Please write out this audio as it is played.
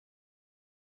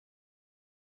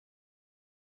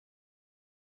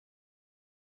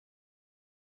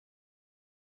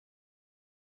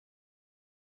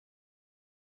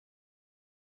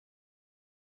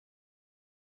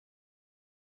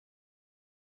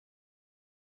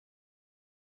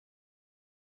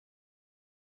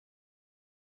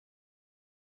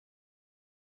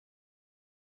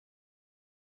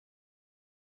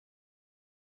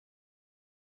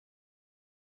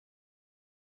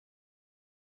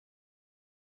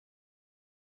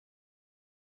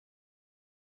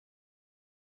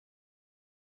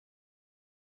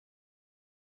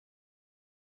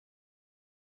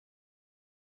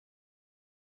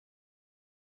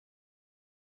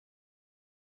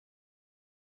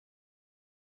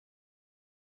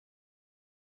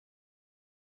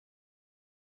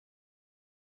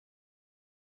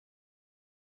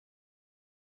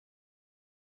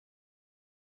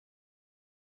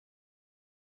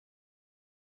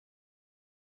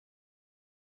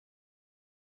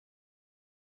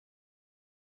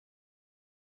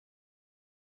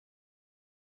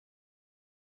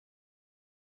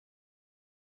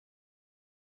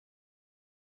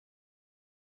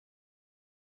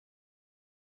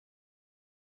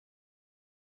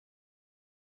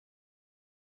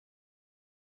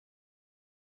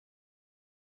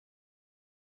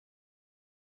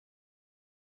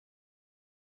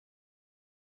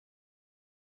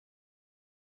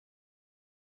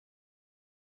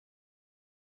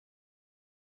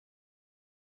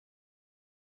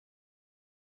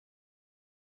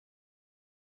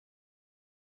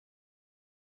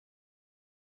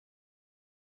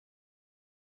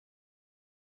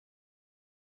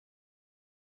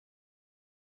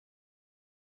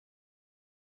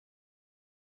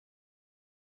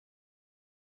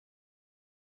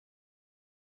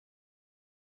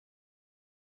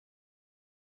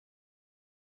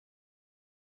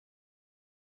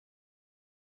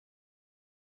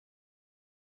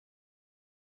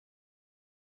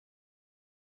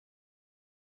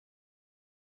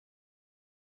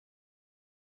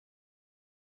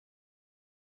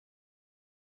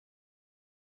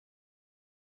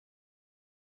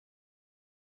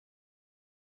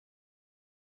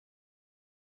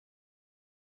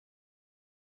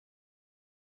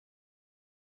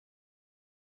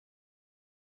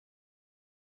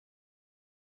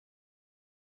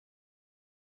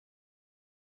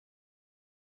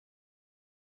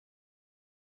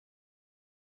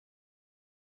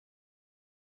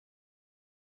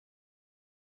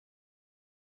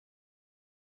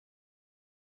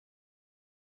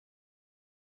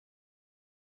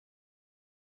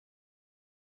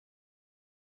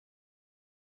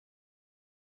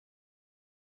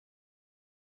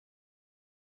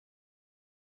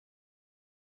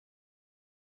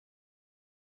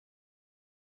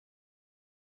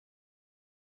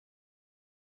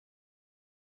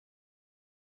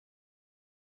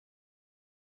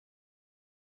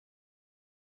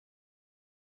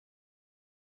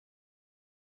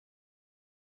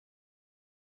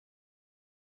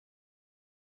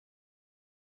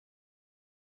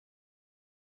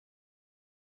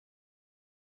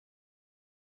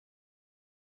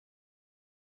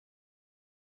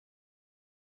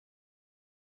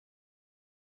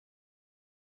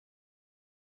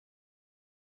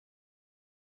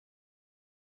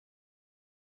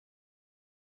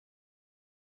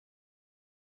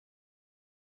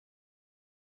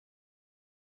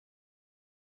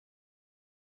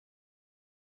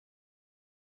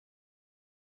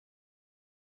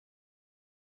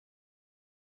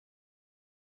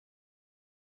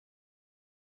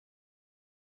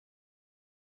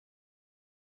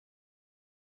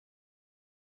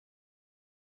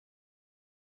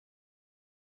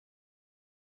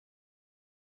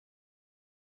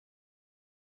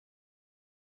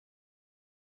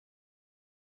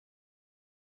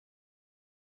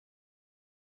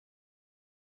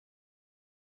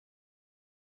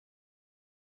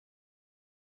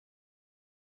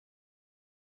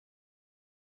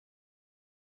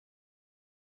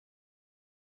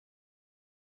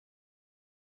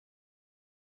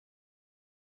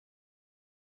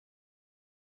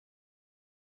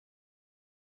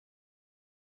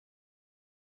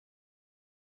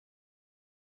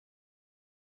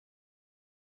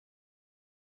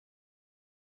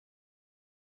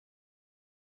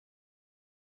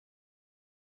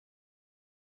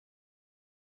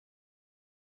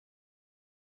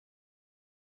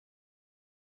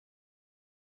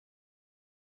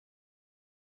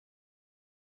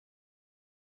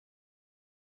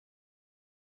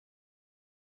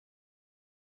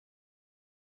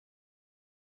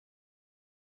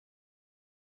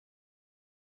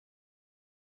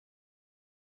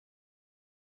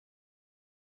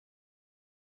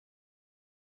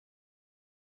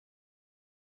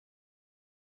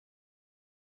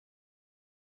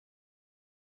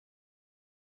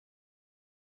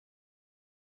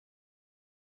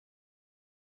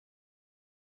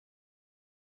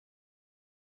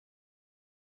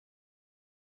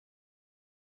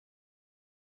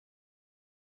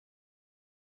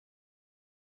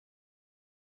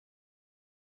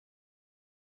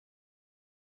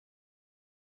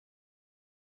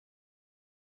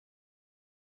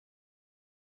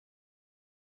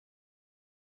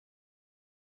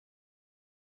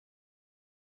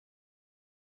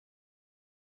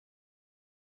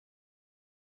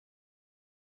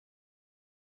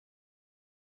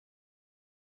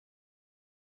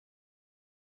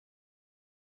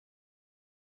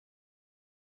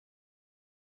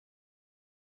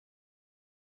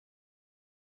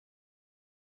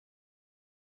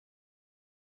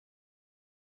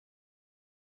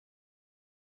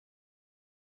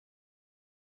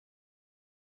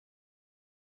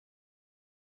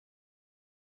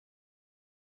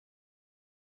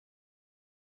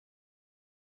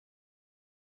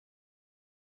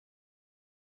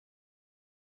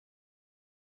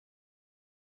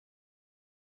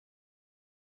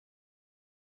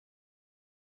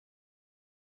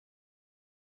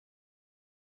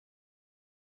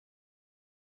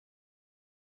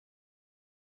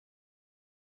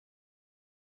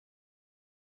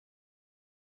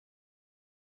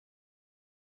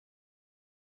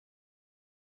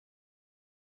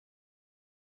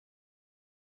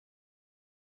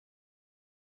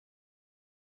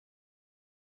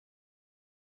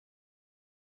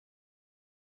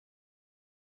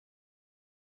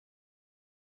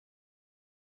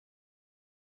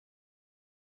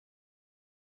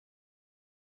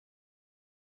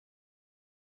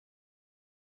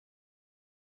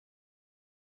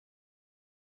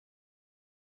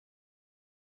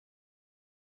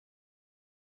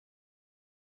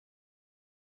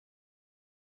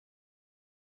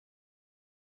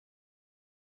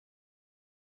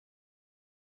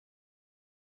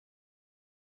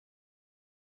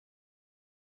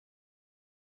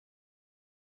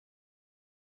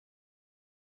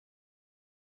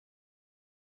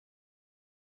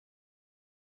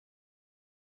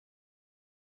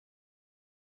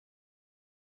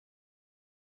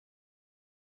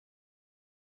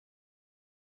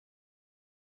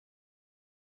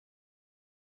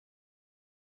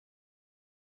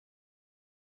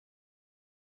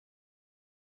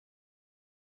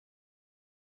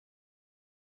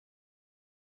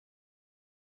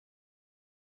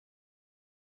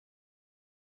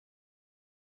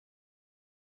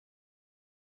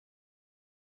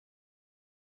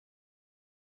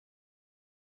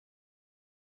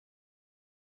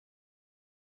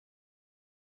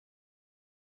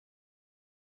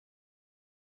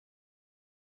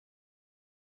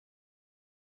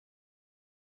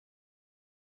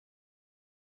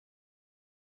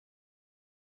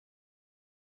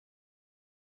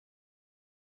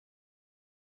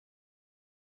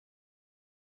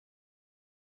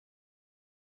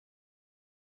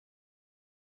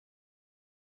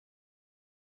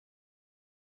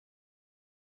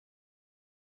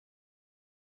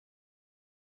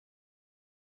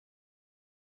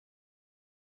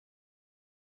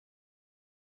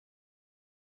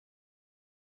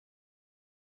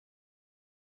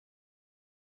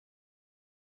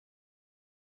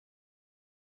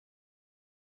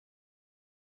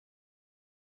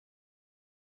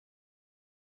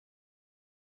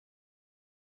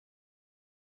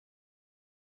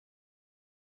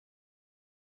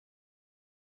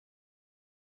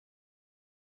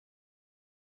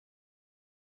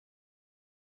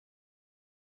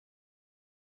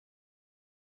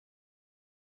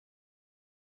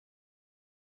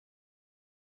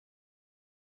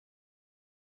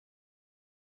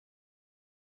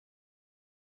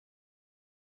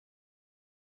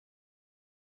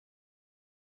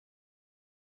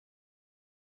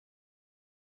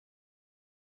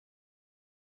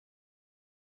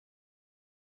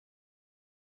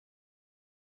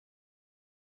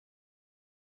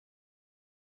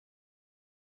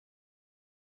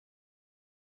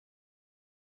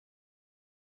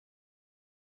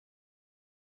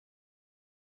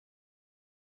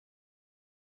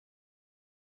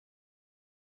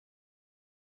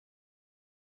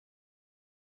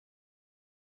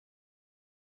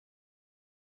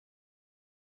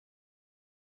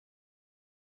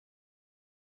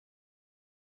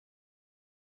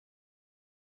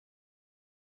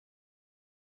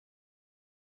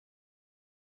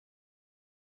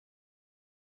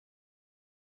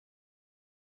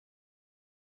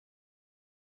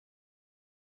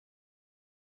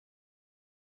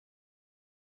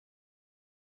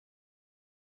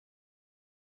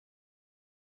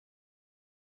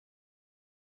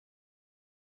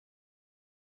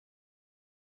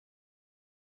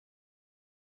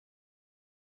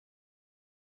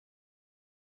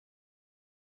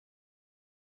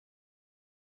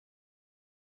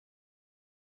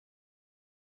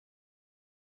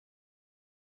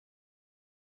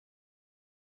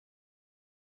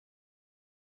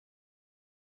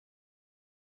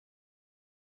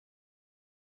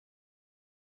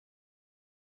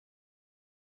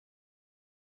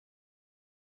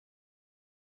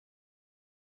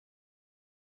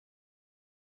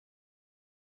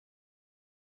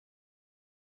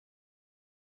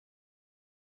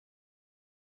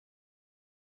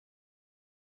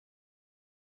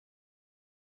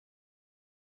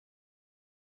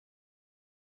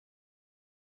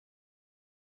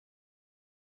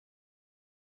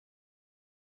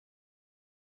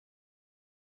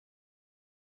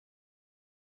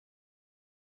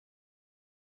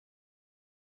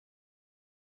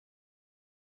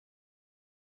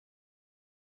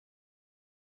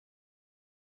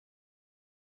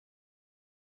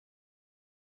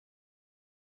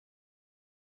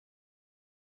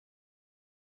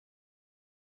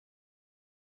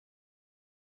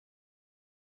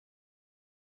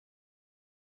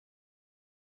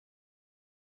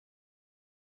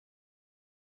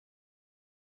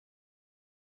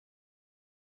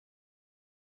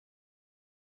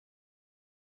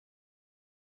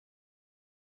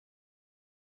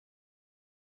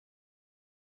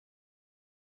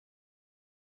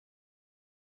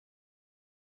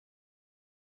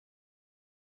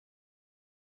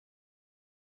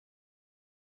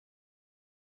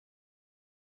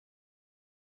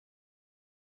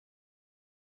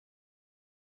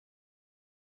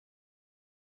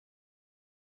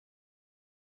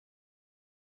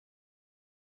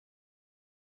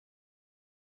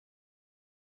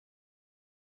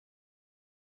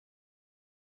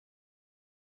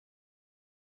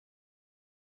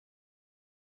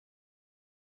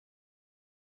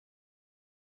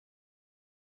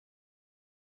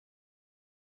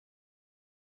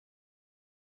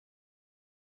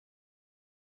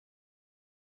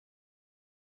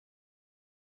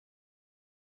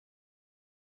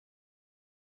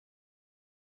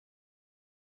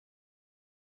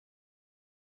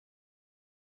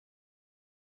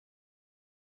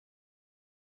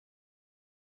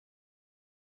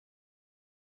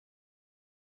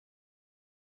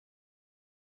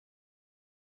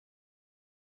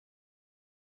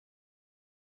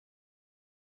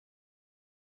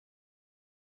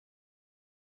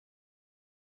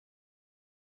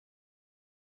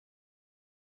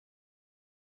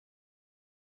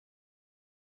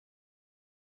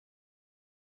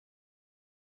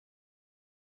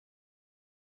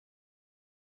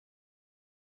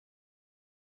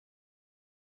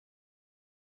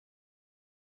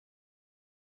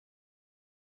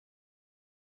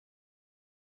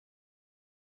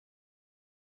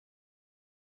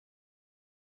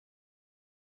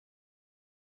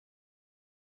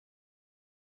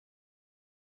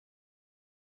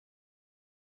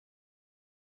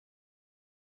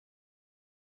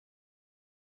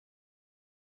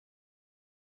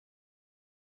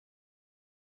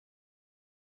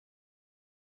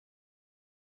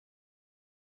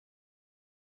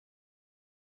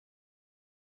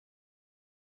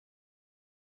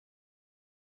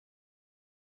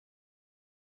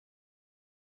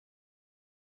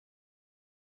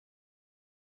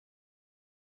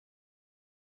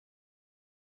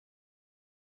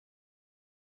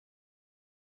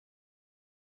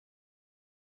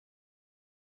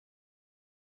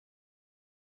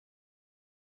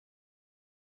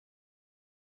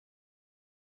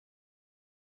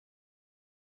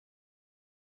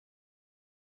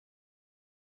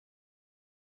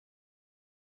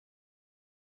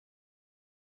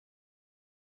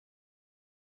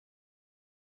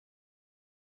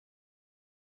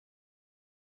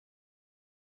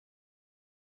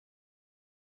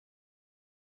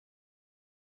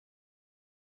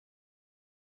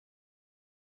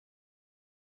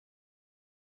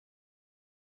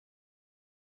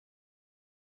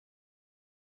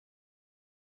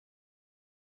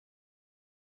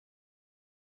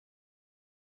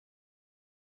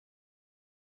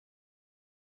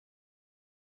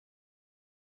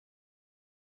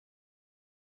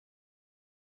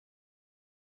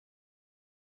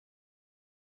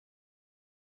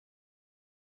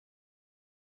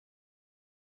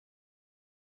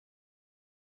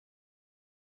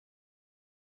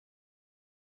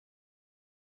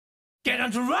Get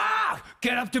on to rock,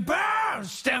 get up to burn,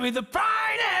 stand with the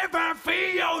pride, ever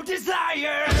feel your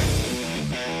desire.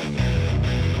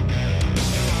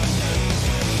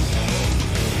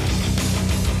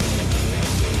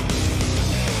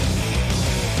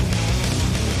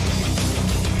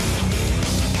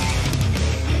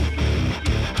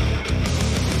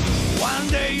 One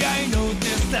day I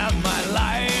noticed that my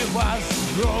life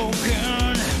was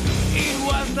broken. It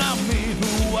was not me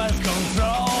who was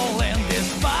controlling this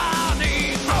body.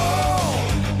 Oh,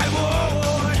 I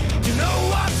want to know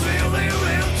what's really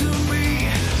real to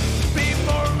me.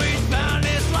 Before it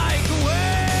vanishes like a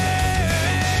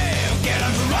wave. Get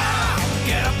on the rock,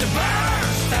 get up the burn.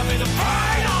 Stand with the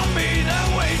pride on me, the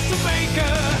ways to make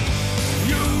her.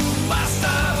 You must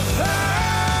have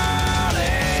heard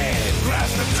it.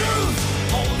 Grasp the truth,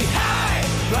 hold it high.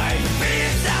 Like the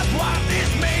beast, that's what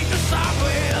this made to start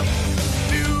with.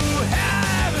 You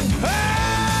haven't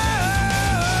heard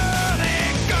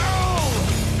it, girl.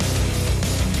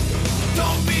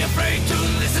 Don't be afraid to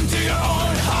listen to your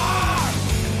own heart.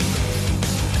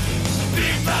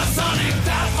 Beat the sonic,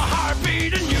 that's my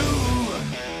heartbeat in you.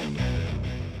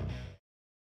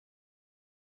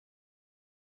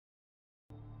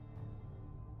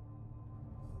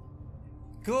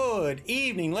 Good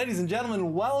evening, ladies and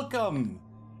gentlemen. Welcome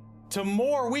to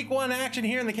more Week 1 action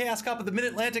here in the Chaos Cup of the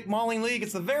Mid-Atlantic Mauling League.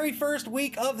 It's the very first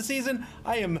week of the season.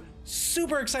 I am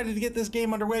super excited to get this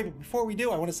game underway, but before we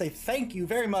do, I want to say thank you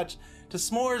very much to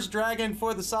S'mores Dragon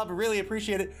for the sub. I really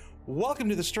appreciate it. Welcome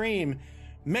to the stream.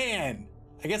 Man,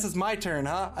 I guess it's my turn,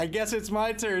 huh? I guess it's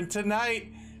my turn.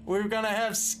 Tonight, we're gonna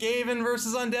have Skaven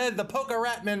versus Undead, the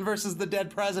Pokératmen versus the Dead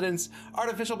Presidents,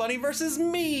 Artificial Bunny versus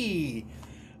me.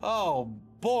 Oh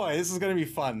boy, this is going to be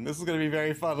fun. This is going to be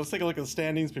very fun. Let's take a look at the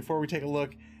standings before we take a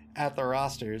look at the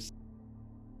rosters.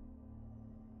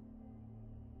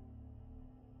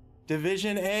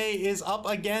 Division A is up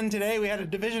again today. We had a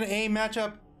Division A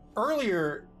matchup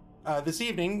earlier this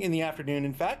evening, in the afternoon,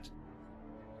 in fact.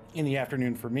 In the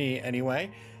afternoon for me, anyway.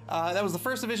 That was the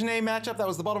first Division A matchup. That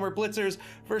was the Baltimore Blitzers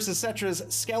versus Cetra's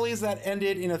Skellies. That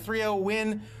ended in a 3-0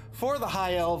 win for the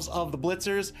High Elves of the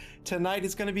Blitzers. Tonight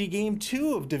is going to be Game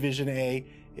 2 of Division A.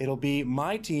 It'll be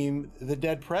my team, the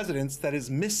Dead Presidents, that is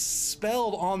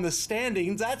misspelled on the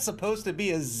standings. That's supposed to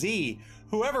be a Z.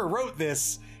 Whoever wrote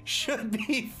this should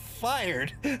be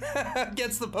fired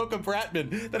against the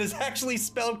Pokératmen. That is actually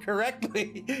spelled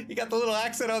correctly. You got the little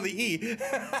accent on the E.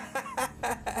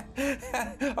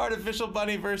 Artificial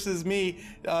Bunny versus me.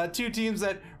 Two teams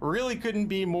that really couldn't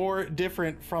be more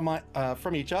different from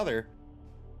each other.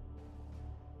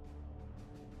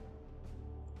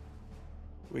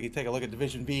 We can take a look at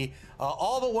Division B.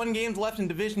 All but one games left in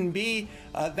Division B.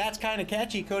 That's kind of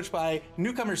catchy, coached by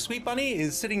newcomer Sweet Bunny,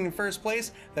 is sitting in first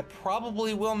place. That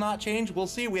probably will not change. We'll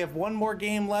see. We have one more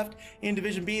game left in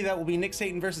Division B. That will be Nick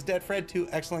Satan versus Dead Fred, two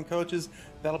excellent coaches.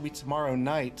 That'll be tomorrow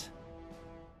night.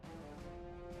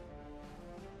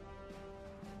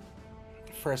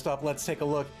 First up, let's take a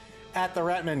look at the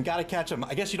Ratmen. Gotta catch them.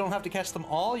 I guess you don't have to catch them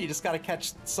all, you just gotta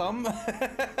catch some.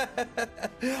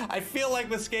 I feel like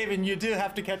with Skaven, you do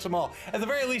have to catch them all. At the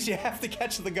very least, you have to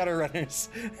catch the gutter runners.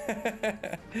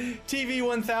 TV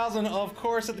 1000, of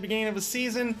course, at the beginning of the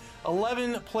season.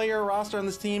 11-player roster on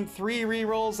this team, 3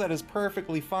 rerolls. That is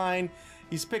perfectly fine.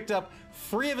 He's picked up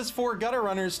 3 of his 4 gutter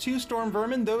runners, 2 storm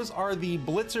vermin. Those are the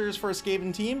blitzers for a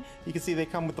Skaven team. You can see they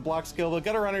come with the block skill. The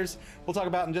gutter runners we'll talk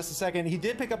about in just a second. He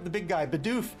did pick up the big guy,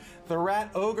 Bidoof. The rat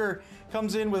ogre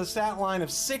comes in with a stat line of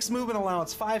 6 movement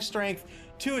allowance, 5 strength,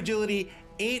 2 agility,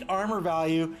 8 armor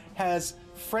value, has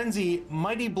frenzy,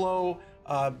 mighty blow,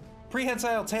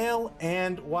 prehensile tail,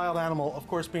 and wild animal. Of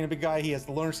course, being a big guy, he has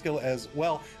the loner skill as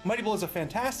well. Mighty blow is a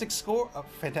fantastic skill,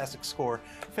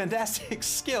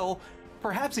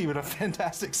 perhaps even a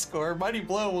fantastic score. Mighty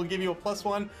Blow will give you a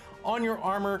 +1 on your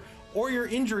armor or your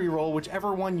injury roll,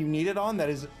 whichever one you need it on. That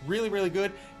is really, really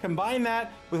good. Combine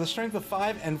that with a strength of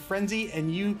 5 and frenzy,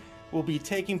 and you will be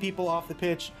taking people off the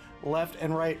pitch left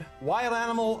and right. Wild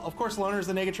Animal, of course, Loner is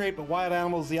the negative trait, but Wild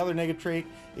Animal is the other negative trait.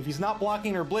 If he's not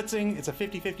blocking or blitzing, it's a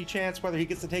 50-50 chance whether he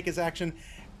gets to take his action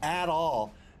at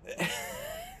all.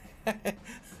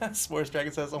 S'mores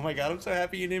Dragon says, "Oh my god, I'm so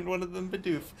happy you named one of them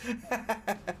Bidoof."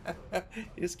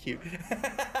 It is cute.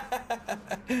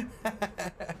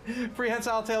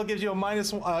 Prehensile Tail gives you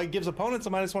a gives opponents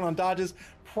a -1 on dodges.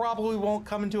 Probably won't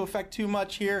come into effect too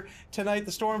much here tonight.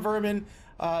 The Storm Vermin,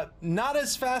 Not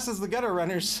as fast as the gutter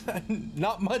runners.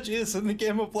 Not much is in the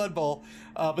game of Blood Bowl,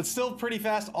 but still pretty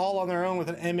fast all on their own with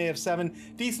an MA of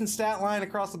 7. Decent stat line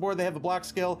across the board. They have the block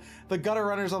skill. The gutter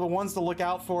runners are the ones to look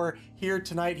out for here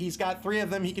tonight. He's got 3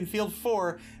 of them. He can field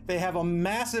 4. They have a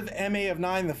massive MA of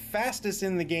 9, the fastest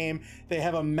in the game. They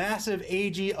have a massive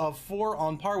AG of 4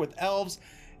 on par with elves.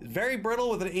 Very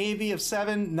brittle with an AV of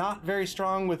 7, not very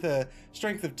strong with a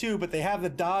strength of 2, but they have the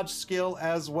dodge skill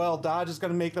as well. Dodge is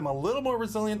going to make them a little more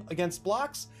resilient against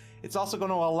blocks. It's also going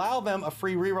to allow them a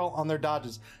free reroll on their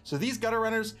dodges. So these gutter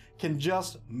runners can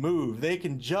just move. They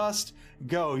can just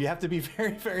go. You have to be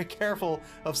very, very careful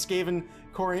of Skaven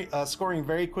scoring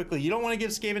very quickly. You don't want to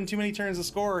give Skaven too many turns to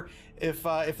score if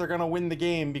they're going to win the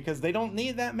game, because they don't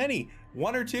need that many.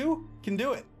 1 or 2 can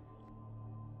do it.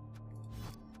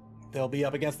 They'll be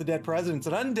up against the Dead Presidents,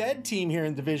 an undead team here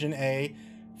in Division A.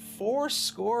 4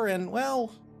 score and,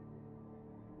 well,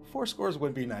 4 scores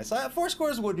would be nice. 4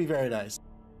 scores would be very nice.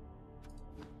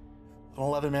 An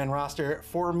 11-man roster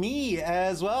for me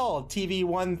as well. TV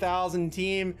 1000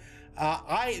 team.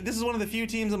 This is one of the few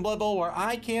teams in Blood Bowl where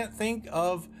I can't think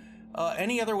of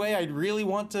any other way I'd really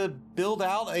want to build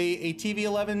out a TV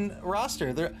 11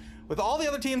 roster. With all the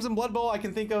other teams in Blood Bowl, I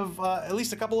can think of at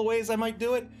least a couple of ways I might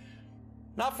do it.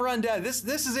 Not for Undead.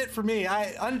 This is it for me.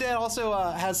 Undead also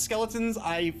has skeletons.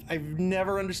 I've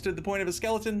never understood the point of a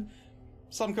skeleton.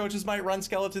 Some coaches might run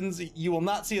skeletons. You will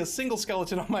not see a single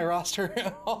skeleton on my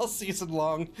roster all season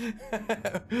long.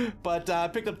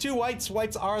 But picked up 2 whites.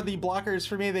 Whites are the blockers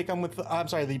for me. They come with, I'm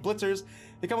sorry, the blitzers.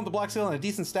 They come with the block skill and a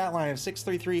decent stat line of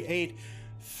 6.338.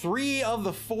 3 of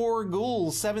the 4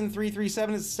 ghouls,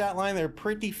 7.337 is the stat line. They're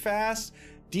pretty fast.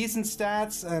 Decent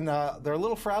stats, and they're a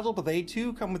little fragile, but they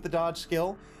too come with the dodge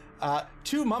skill.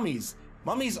 2 mummies.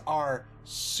 Mummies are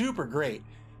super great.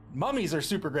 Mummies are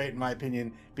super great in my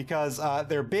opinion because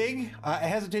they're big. I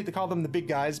hesitate to call them the big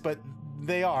guys, but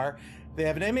they are. They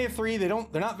have an MA of 3. They're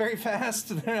not very fast.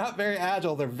 They're not very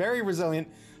agile. They're very resilient.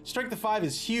 Strength of 5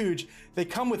 is huge. They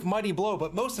come with Mighty Blow,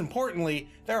 but most importantly,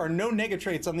 there are no nega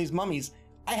traits on these mummies.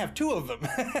 I have 2 of them.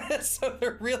 So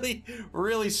they're really,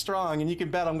 really strong, and you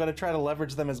can bet I'm going to try to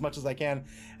leverage them as much as I can.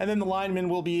 And then the linemen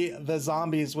will be the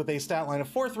zombies with a stat line of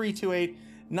 4.328.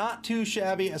 Not too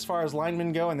shabby as far as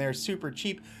linemen go, and they're super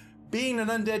cheap. Being an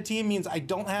undead team means I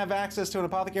don't have access to an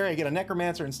apothecary. I get a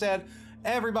necromancer instead.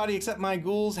 Everybody except my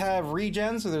ghouls have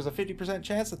regen, so there's a 50%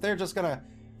 chance that they're just going to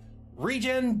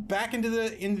regen back into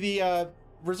the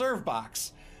reserve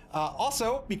box.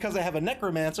 Also, because I have a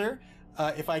necromancer,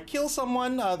 if I kill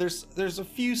someone, there's a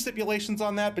few stipulations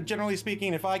on that, but generally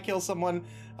speaking, if I kill someone,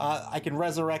 I can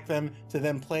resurrect them to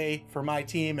then play for my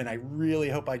team, and I really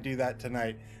hope I do that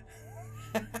tonight.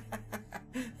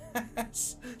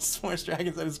 S'mores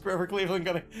Dragons and his Grover Cleveland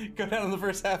gonna go down in the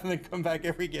first half and then come back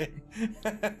every game.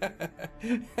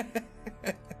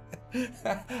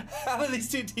 How do these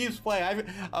 2 teams play?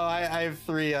 I have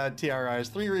 3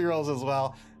 TRRs, 3 rerolls as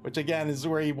well, which again is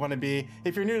where you want to be.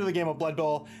 If you're new to the game of Blood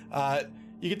Bowl,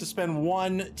 you get to spend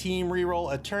 1 team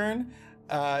reroll a turn.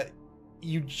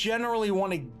 You generally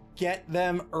want to get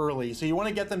them early. So you want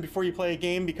to get them before you play a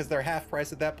game because they're half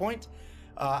price at that point.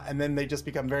 And then they just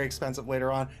become very expensive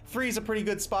later on. 3 is a pretty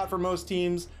good spot for most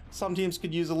teams. Some teams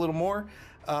could use a little more.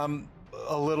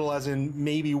 A little as in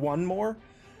maybe 1 more.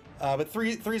 But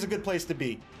 3 is a good place to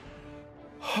be.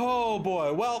 Oh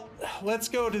boy, well, let's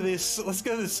go to this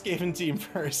Skaven team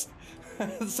first.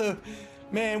 So,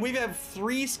 man, we've had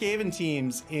 3 Skaven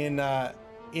teams in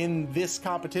this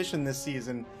competition this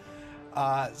season.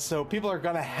 So people are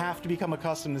gonna have to become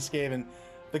accustomed to Skaven.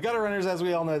 The gutter runners, as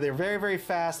we all know, they're very, very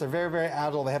fast. They're very, very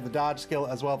agile. They have the dodge skill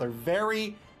as well. They're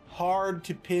very hard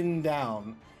to pin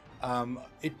down.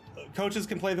 Coaches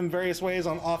can play them various ways.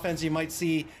 On offense, you might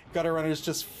see gutter runners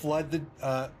just flood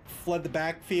the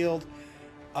backfield.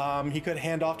 He could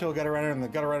hand off to a gutter runner, and the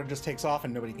gutter runner just takes off,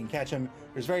 and nobody can catch him.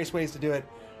 There's various ways to do it.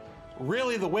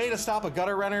 Really, the way to stop a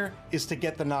gutter runner is to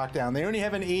get the knockdown. They only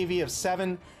have an AV of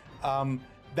 7.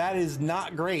 That is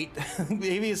not great.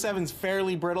 The AV of 7 is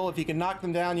fairly brittle. If you can knock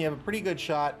them down, you have a pretty good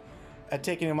shot at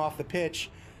taking them off the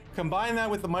pitch. Combine that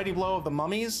with the Mighty Blow of the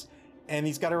mummies, and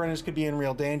these gutter runners could be in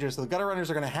real danger. So the gutter runners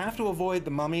are going to have to avoid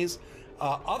the mummies.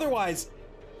 Otherwise,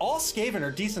 all Skaven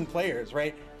are decent players,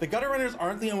 right? The gutter runners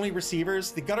aren't the only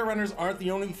receivers. The gutter runners aren't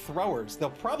the only throwers. They'll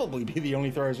probably be the only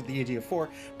throwers with the AG of 4,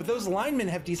 but those linemen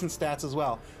have decent stats as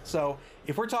well. So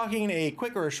if we're talking a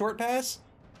quick or a short pass,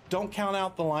 don't count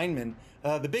out the linemen.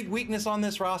 The big weakness on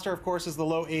this roster, of course, is the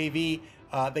low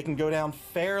AV. They can go down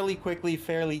fairly quickly,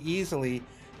 fairly easily.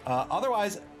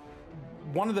 Otherwise,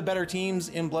 one of the better teams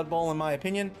in Blood Bowl, in my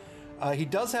opinion. He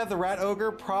does have the Rat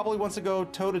Ogre, probably wants to go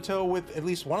toe-to-toe with at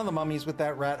least one of the mummies with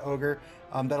that Rat Ogre.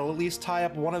 That'll at least tie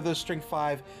up one of those String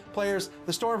 5 players.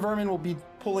 The Storm Vermin will be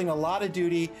pulling a lot of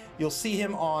duty. You'll see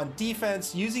him on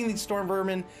defense, using these Storm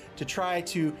Vermin to try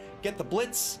to get the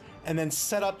Blitz and then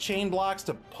set up chain blocks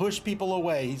to push people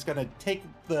away. He's going to take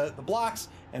the blocks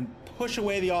and push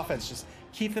away the offense. Just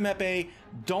keep them at bay.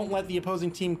 Don't let the opposing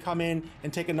team come in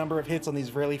and take a number of hits on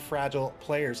these really fragile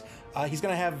players. He's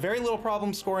going to have very little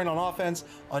problem scoring on offense.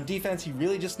 On defense, he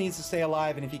really just needs to stay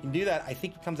alive, and if he can do that, I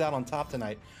think he comes out on top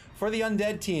tonight. For the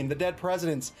Undead team, the Dead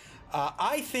Presidents,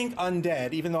 I think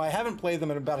Undead, even though I haven't played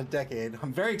them in about a decade,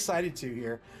 I'm very excited to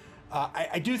here.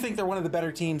 I do think they're one of the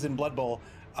better teams in Blood Bowl.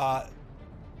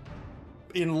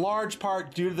 In large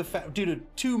part due to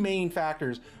two main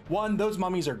factors. One, those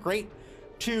mummies are great.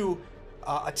 Two,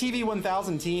 a TV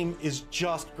 1000 team is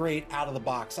just great out of the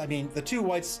box. I mean, the 2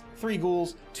 whites, 3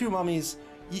 ghouls, 2 mummies,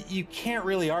 you can't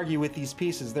really argue with these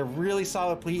pieces. They're really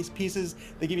solid pieces.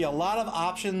 They give you a lot of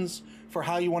options for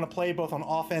how you want to play both on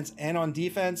offense and on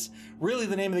defense. Really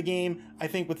the name of the game, I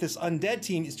think, with this Undead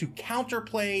team is to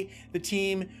counterplay the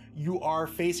team you are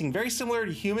facing. Very similar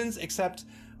to humans, except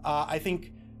I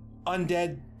think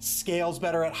Undead scales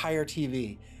better at higher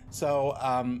TV. So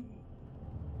I'm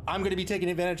going to be taking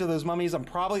advantage of those mummies. I'm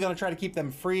probably going to try to keep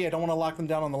them free. I don't want to lock them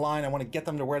down on the line. I want to get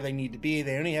them to where they need to be.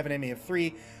 They only have an MA of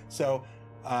 3, so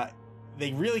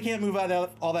they really can't move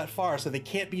out all that far, so they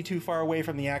can't be too far away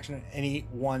from the action at any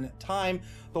one time.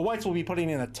 The whites will be putting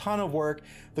in a ton of work.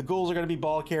 The ghouls are going to be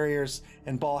ball carriers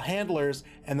and ball handlers,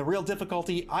 and the real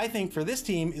difficulty, I think, for this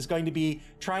team is going to be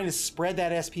trying to spread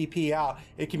that SPP out.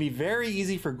 It can be very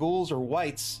easy for ghouls or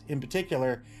whites in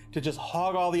particular to just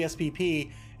hog all the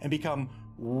SPP and become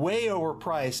way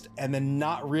overpriced and then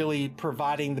not really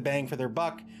providing the bang for their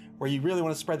buck, where you really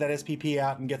want to spread that SPP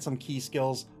out and get some key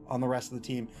skills on the rest of the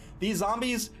team. These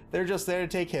zombies, they're just there to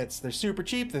take hits. They're super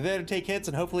cheap, they're there to take hits,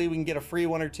 and hopefully we can get a free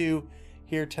 1 or 2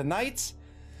 here tonight.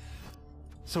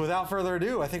 So without further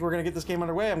ado, I think we're going to get this game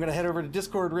underway. I'm going to head over to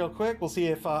Discord real quick. We'll see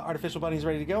if Artificial Bunny's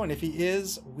ready to go, and if he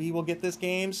is, we will get this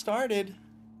game started.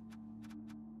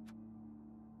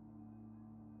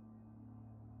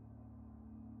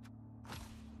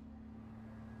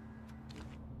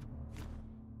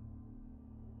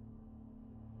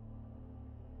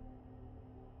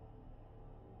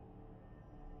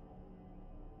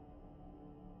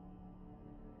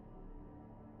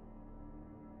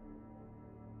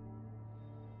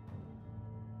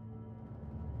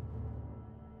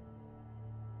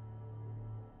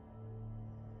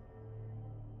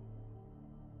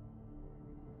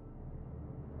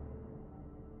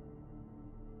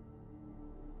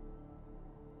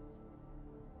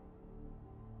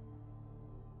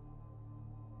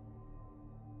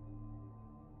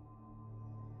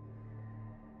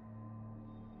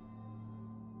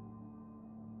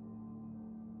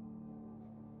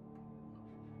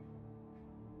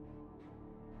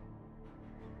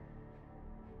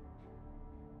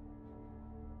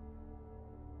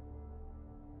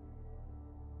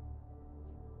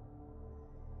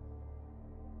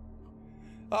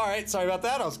 All right, sorry about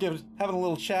that. I was having a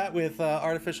little chat with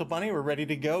Artificial Bunny. We're ready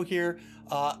to go here.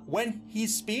 When he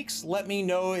speaks, let me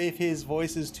know if his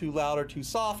voice is too loud or too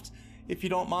soft, if you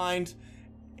don't mind.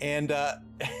 And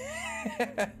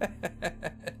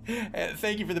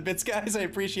thank you for the bits, guys. I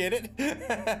appreciate it.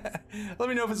 Let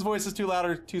me know if his voice is too loud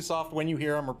or too soft when you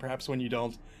hear him, or perhaps when you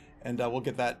don't, and we'll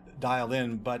get that dialed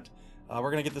in. But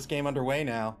we're gonna get this game underway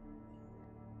now.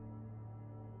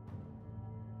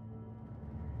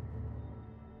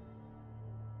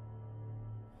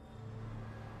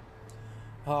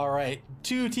 All right,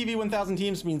 2 TV 1000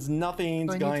 teams means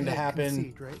nothing's going to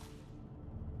happen. Concede,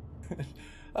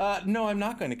 right? No, I'm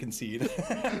not going to concede.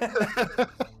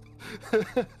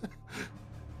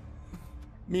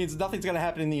 Means nothing's going to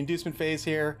happen in the inducement phase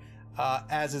here,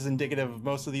 as is indicative of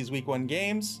most of these week 1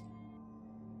 games.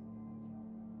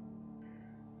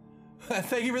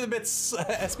 Thank you for the bits,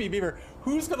 SB Beaver.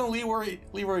 Who's going to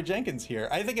Leroy Jenkins here?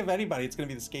 I think if anybody, it's going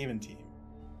to be the Skaven team.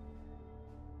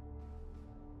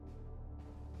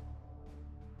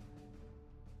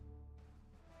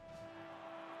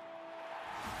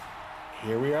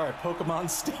 Here we are at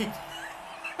Pokemon Stadium.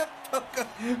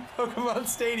 Pokemon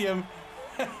Stadium,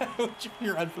 which, if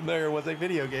you're unfamiliar, was a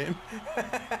video game.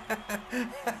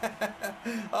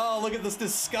 Oh, look at this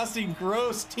disgusting,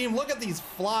 gross team. Look at these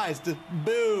flies.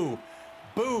 Boo.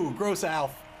 Boo. Gross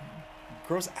Alf.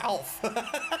 Gross Alf.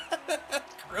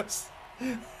 Gross.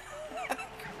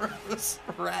 Gross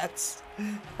rats.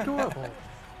 Adorable.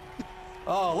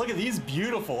 Oh, look at these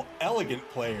beautiful, elegant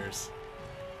players.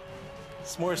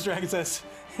 S'mores Dragon says,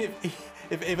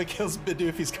 If Ava kills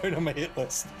Bidoof, he's going on my hit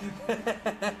list.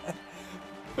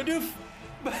 Bidoof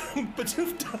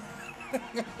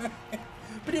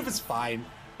Bidoof is fine.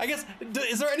 I guess,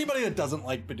 is there anybody that doesn't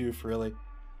like Bidoof, really?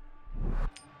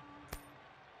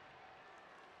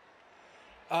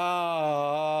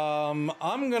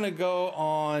 I'm gonna go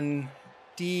on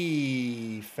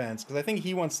defense, because I think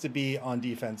he wants to be on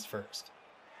defense first.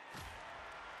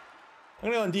 I'm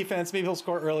gonna go on defense, maybe he'll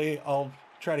score early. I'll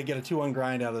try to get a 2-1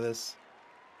 grind out of this.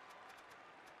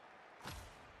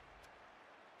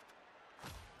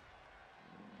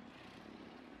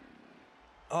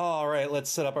 All right, let's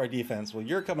set up our defense. Well,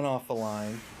 you're coming off the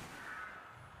line.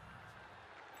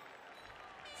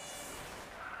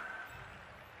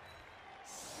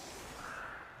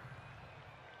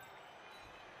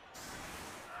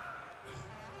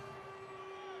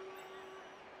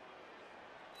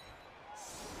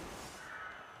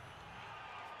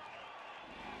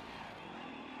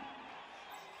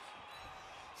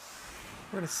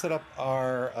 We're gonna set up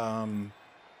our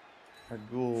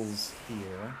ghouls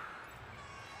here.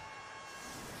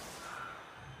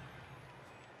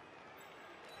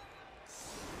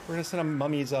 We're gonna set our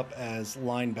mummies up as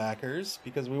linebackers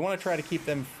because we want to try to keep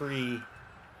them free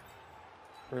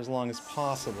for as long as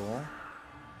possible.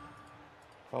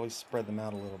 Probably spread them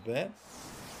out a little bit.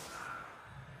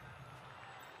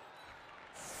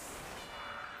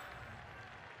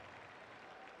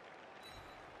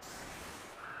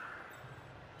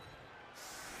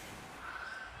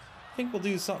 I think we'll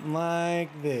do something like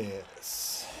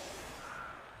this.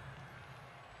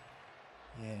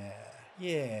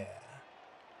 Yeah.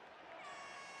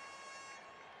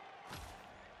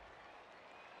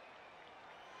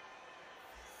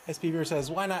 SPVer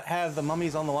says, why not have the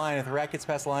mummies on the line? If the rat gets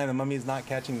past the line, the mummy's not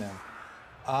catching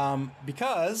them.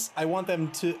 Because I want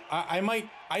them to,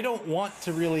 I don't want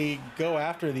to really go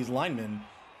after these linemen.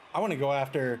 I want to go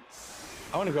after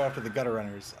the gutter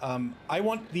runners. I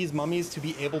want these mummies to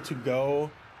be able to go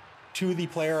to the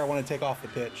player I want to take off the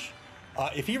pitch.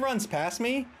 If he runs past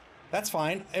me, that's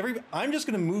fine. I'm just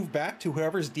going to move back to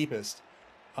whoever's deepest.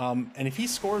 And if he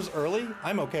scores early,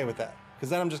 I'm okay with that. Because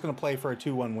then I'm just going to play for a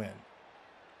 2-1 win.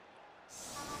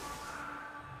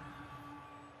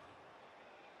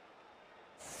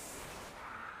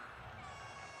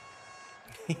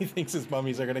 He thinks his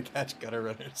mummies are going to catch gutter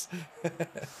runners.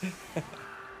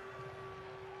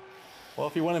 Well,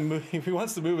 if he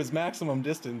wants to move his maximum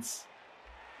distance,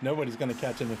 nobody's going to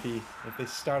catch him if they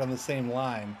start on the same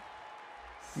line.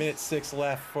 Minute 6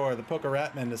 left for the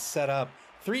Pokératmen to set up.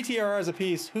 3 TRRs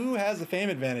apiece. Who has the fame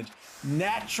advantage?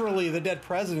 Naturally, the Dead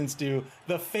Presidents do.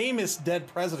 The famous Dead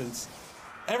Presidents.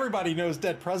 Everybody knows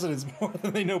Dead Presidents more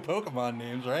than they know Pokemon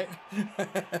names, right?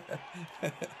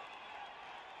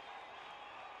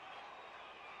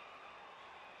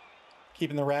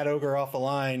 Keeping the Rat Ogre off the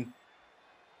line.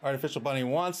 Artificial Bunny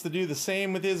wants to do the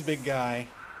same with his big guy.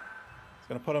 He's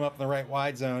going to put him up in the right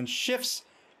wide zone. Shifts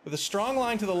with a strong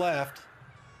line to the left.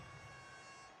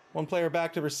 One player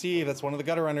back to receive. That's one of the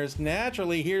gutter runners.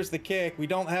 Naturally, here's the kick. We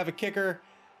don't have a kicker.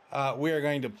 We are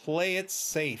going to play it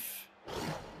safe.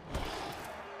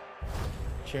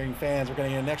 Cheering fans, we're going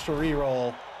to get an extra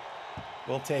reroll.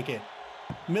 We'll take it.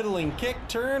 Middling kick,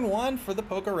 turn 1 for the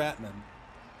Pokératmen.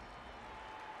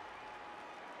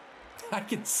 I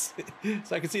can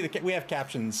see the. We have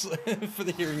captions for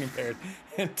the hearing impaired,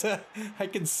 and I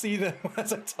can see them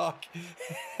as I talk.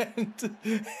 And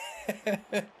the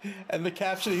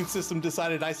captioning system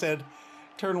decided I said,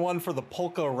 "Turn 1 for the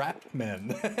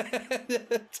Pokératmen."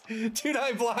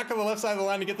 2-9 block on the left side of the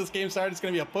line to get this game started. It's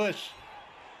going to be a push.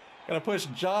 Going to push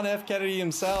John F. Kennedy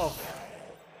himself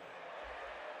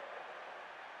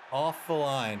off the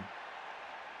line.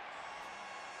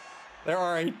 There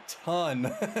are a ton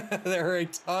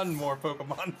more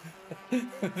Pokemon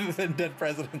than Dead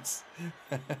Presidents.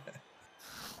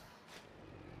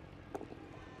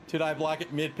 2-die block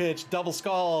at mid-pitch, double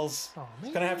skulls. Oh,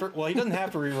 he's gonna have to, well, he doesn't have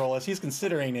to reroll us. He's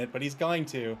considering it, but he's going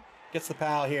to. Gets the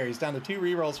pal here. He's down to 2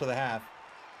 rerolls for the half.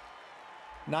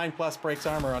 9+ breaks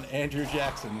armor on Andrew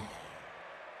Jackson.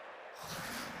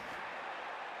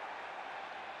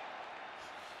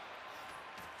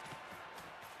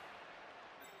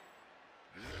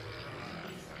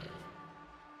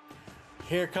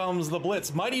 Here comes the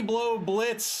blitz. Mighty Blow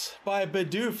blitz by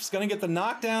Bidoof. He's going to get the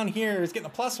knockdown here. He's getting a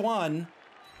 +1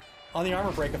 on the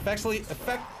armor break. Affectionately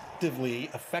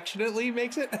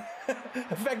makes it?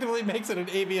 Effectively makes it an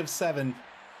AV of 7.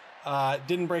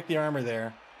 Didn't break the armor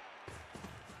there.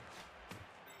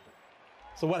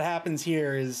 So what happens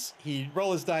here is he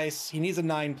rolls his dice. He needs a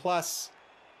 9+.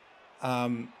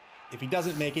 If he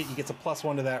doesn't make it, he gets a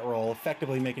 +1 to that roll,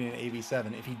 effectively making it an AV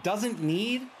 7. If he doesn't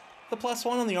need the +1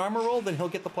 on the armor roll, then he'll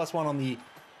get the +1 on the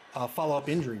follow-up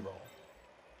injury roll.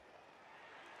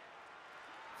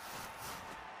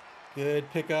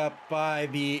 Good pickup by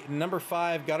the number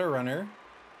 5 gutter runner.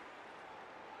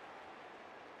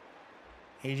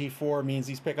 AG4 means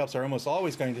these pickups are almost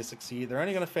always going to succeed. They're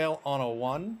only going to fail on a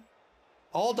 1.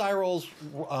 All die rolls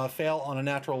fail on a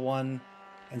natural 1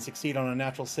 and succeed on a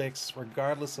natural 6,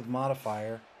 regardless of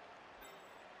modifier.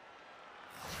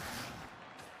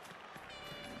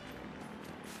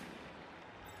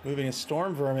 Moving a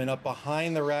Storm Vermin up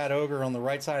behind the Rat Ogre on the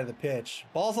right side of the pitch.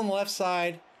 Ball's on the left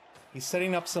side. He's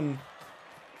setting up some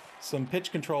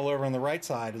pitch control over on the right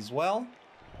side as well.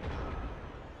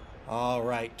 All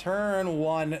right, turn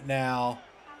 1 now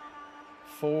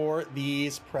for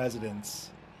these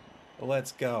Presidents.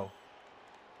 Let's go.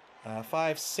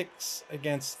 5, 6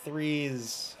 against 3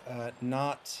 is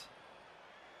not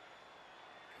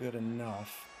good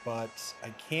enough, but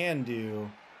I can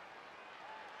do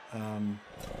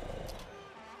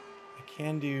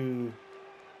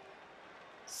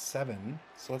 7,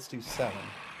 so let's do 7.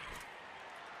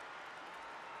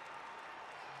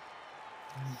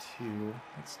 1, 2,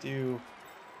 let's do...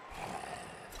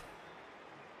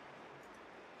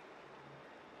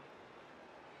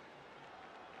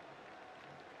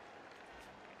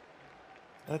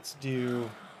 Let's do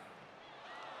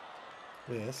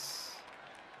this.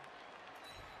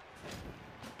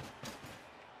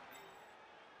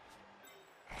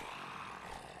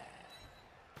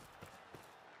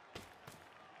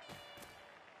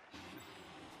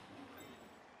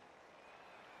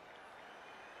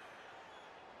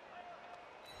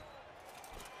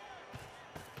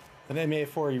 An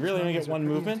MA4, you really only get 1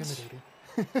 movement.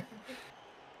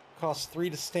 Costs 3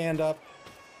 to stand up.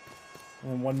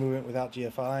 And then 1 movement without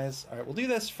GFIs. All right, we'll do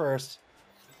this first.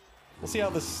 We'll see how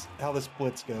this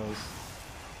blitz goes.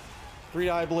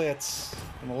 3-die blitz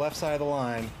on the left side of the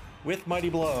line with Mighty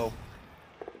Blow.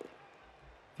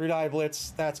 3-die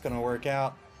blitz, that's going to work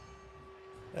out.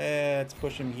 Let's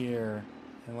push him here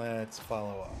and let's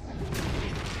follow up.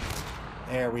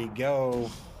 There we go.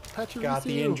 Got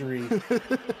the injury.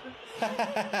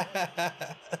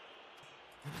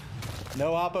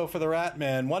 No oppo for the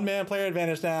Ratmen. 1-man player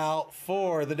advantage now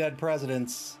for the dead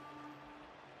Presidents.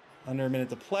 Under a minute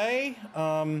to play.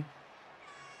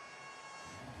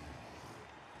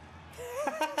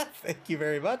 Thank you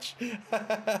very much.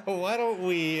 Why don't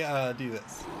we do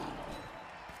this?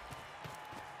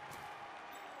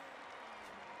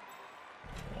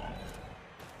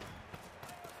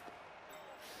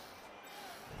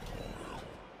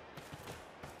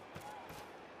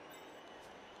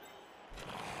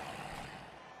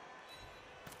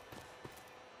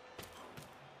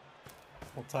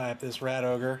 We'll tie up this Rat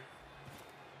Ogre.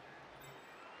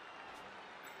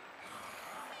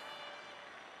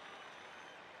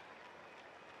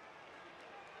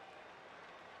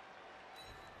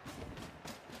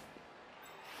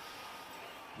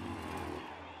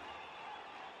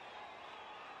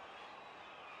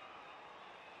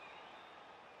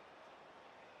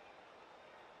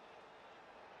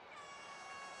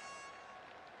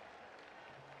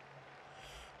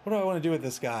 What do I want to do with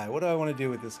this guy? What do I want to do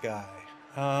with this guy?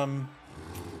 Pull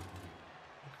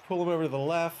him over to the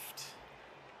left.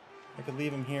 I could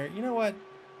leave him here. You know what?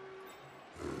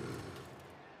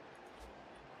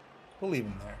 We'll leave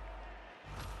him there.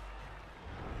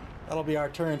 That'll be our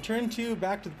turn. Turn 2,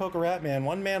 back to the Pokératmen.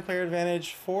 1-man player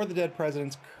advantage for the dead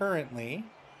Presidents currently.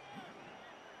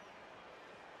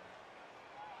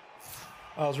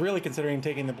 I was really considering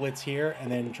taking the blitz here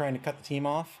and then trying to cut the team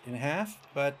off in half,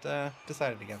 but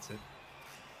decided against it.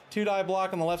 2-die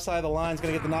block on the left side of the line is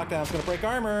going to get the knockdown. It's going to break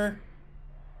armor.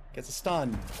 Gets a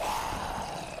stun.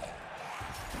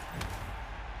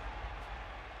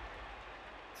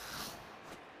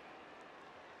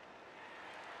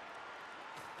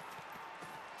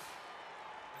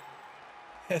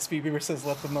 SB Beaver says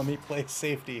let the mummy play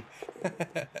safety.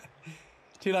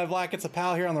 2-die block gets a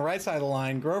pal here on the right side of the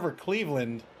line. Grover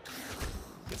Cleveland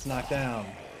gets knocked down.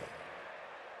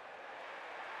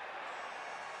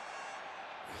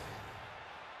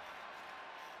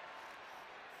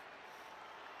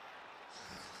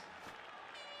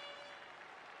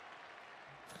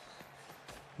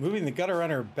 Moving the gutter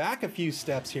runner back a few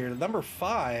steps here to number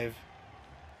 5.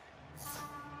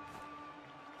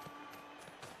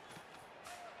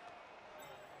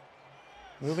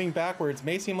 Moving backwards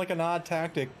may seem like an odd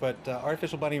tactic, but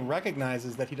Artificial Bunny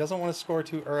recognizes that he doesn't want to score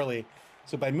too early.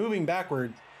 So by moving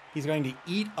backward, he's going to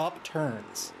eat up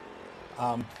turns.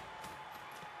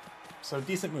 So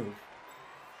decent move.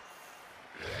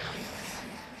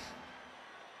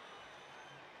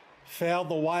 Failed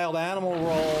the wild animal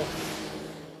roll.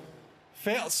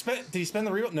 Fail. Did he spend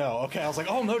the reroll? No. Okay, I was like,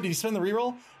 oh no, did he spend the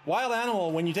reroll? Wild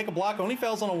Animal, when you take a block, only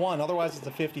fails on a 1. Otherwise, it's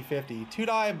a 50-50.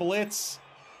 2-die Blitz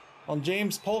on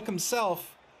James Polk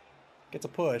himself. Gets a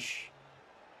push.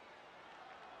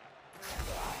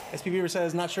 SP Beaver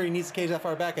says, not sure he needs to cage that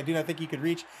far back. I do not think he could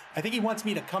reach. I think he wants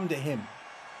me to come to him.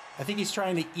 I think he's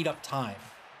trying to eat up time.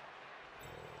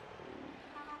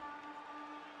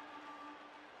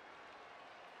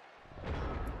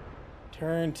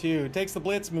 Turn 2. Takes the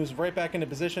blitz, moves right back into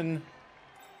position.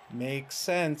 Makes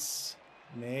sense.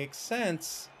 Makes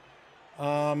sense.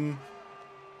 Why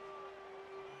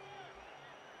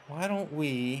don't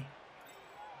we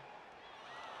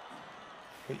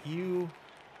put you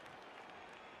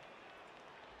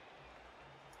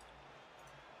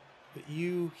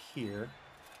here.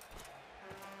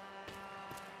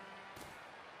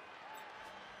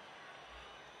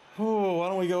 Oh, why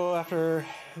don't we go after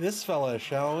this fella,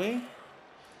 shall we?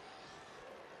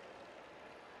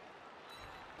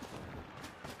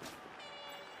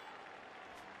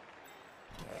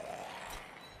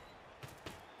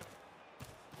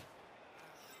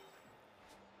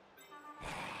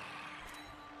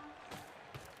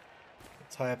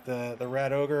 Tie up the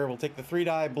Rat Ogre. We'll take the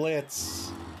 3-die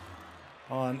Blitz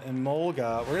on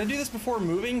Emolga. We're going to do this before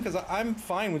moving because I'm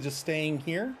fine with just staying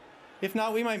here. If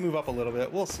not, we might move up a little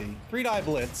bit. We'll see. 3-die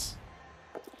Blitz.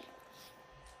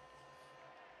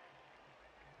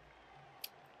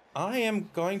 I am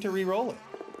going to re-roll it.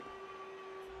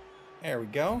 There we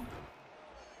go.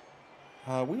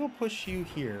 We will push you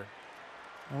here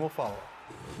and we'll follow.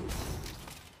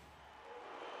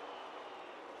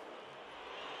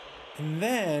 And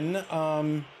then,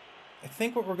 I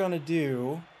think what we're going to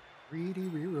do... Greedy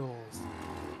rerolls.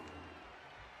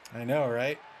 I know,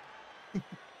 right?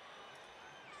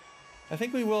 I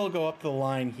think we will go up the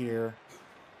line here.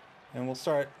 And we'll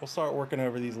start working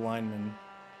over these linemen.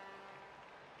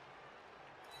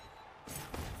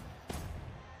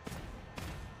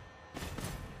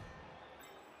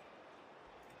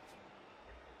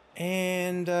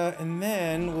 And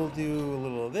then we'll do a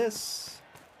little of this.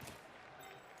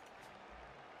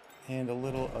 And a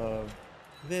little of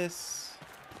this.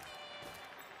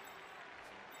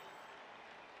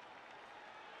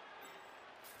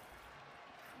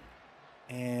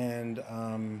 And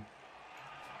a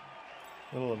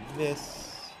little of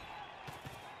this.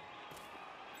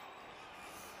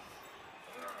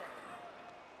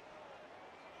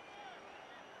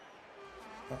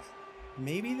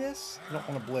 Maybe this? I don't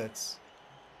want to blitz.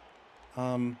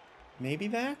 Maybe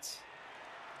that?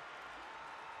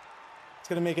 It's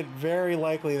going to make it very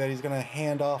likely that he's going to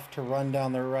hand off to run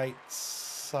down the right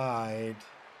side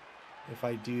if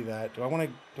I do that. Do I want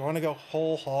to go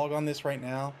whole hog on this right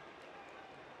now?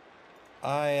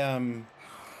 I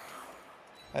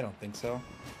don't think so.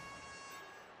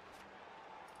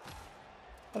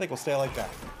 I think we'll stay like that.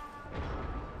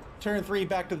 Turn 3,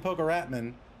 back to the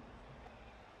Pokératmen.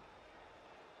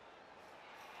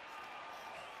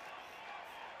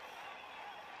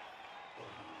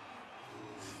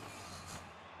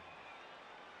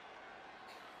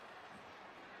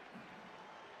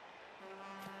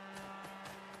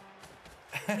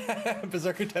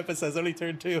 Berserker Tempest says only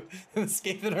turn 2.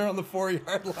 Escaping her on the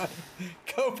 4-yard line.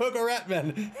 Go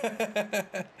Pokératmen!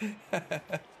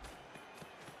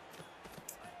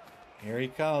 Here he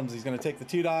comes. He's going to take the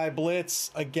 2-die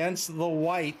Blitz against the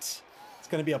white. It's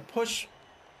going to be a push.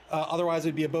 Otherwise, it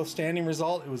would be a both standing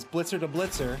result. It was Blitzer to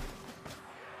Blitzer.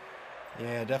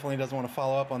 Yeah, definitely doesn't want to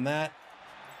follow up on that.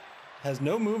 Has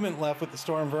no movement left with the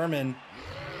Storm Vermin.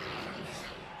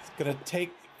 It's going to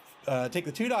take the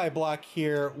 2-die block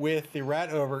here with the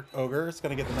Rat Ogre. It's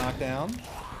going to get the knockdown.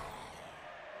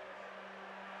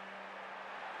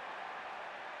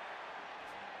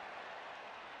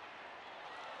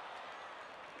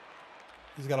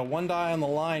 He's got a 1-die on the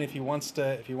line if he wants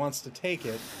to take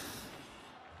it.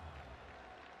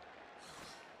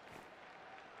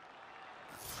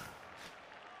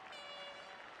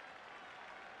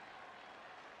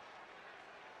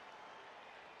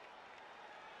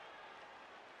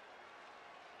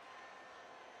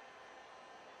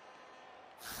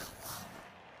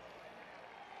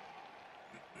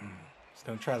 He's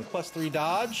going to try the +3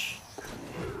 dodge.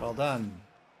 Well done.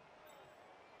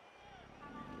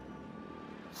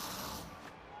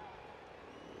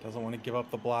 Doesn't want to give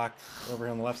up the block over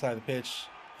here on the left side of the pitch.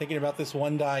 Thinking about this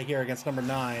 1-die here against number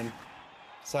 9.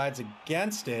 Decides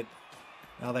against it.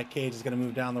 Now that cage is going to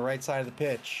move down the right side of the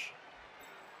pitch.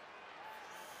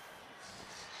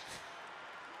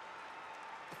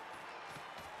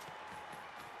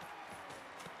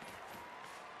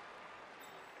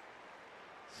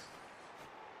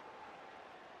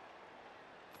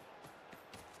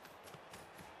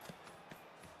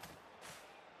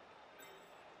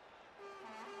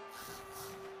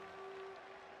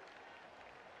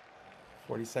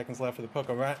 40 seconds left for the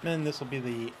Pokératmen. This will be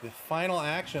the final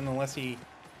action unless he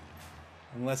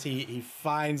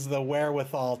finds the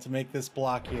wherewithal to make this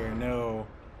block here. No.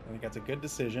 I think that's a good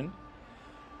decision.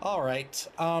 All right.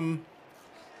 I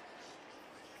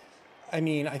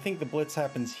mean, I think the blitz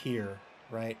happens here,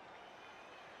 right?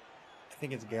 I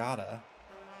think it's gotta.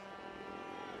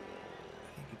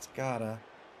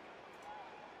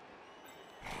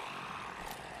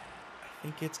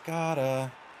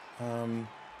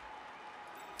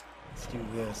 Let's do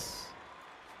this.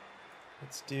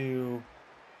 Let's do...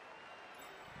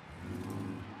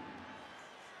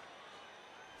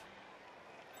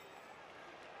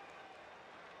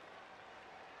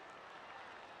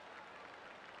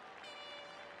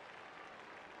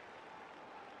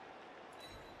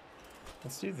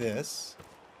 Let's do this.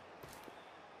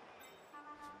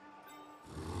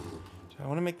 Do I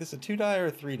want to make this a 2-die or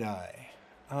a 3-die?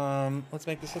 Let's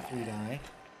make this a 3-die.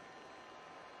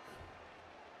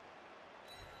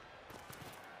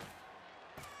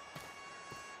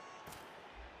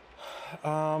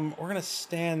 We're gonna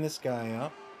stand this guy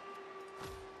up.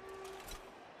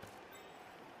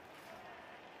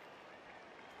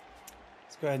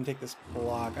 Let's go ahead and take this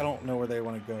block. I don't know where they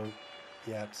want to go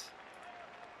yet.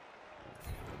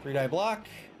 3-die block.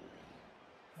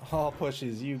 All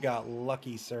pushes. You got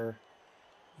lucky, sir.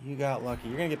 You got lucky.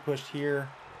 You're gonna get pushed here.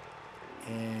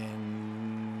 And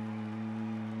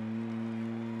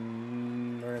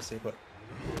we're gonna stay put.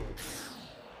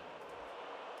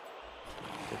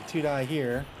 Get the 2-die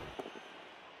here.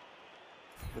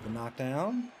 With the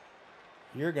knockdown.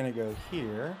 You're gonna go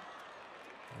here.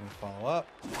 And follow up.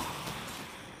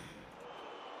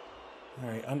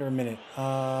 Alright, under a minute.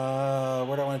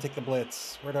 Where do I want to take the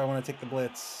blitz?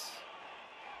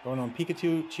 Going on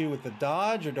Pikachu with the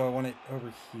dodge, or do I want it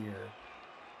over here?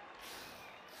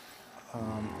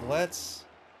 Let's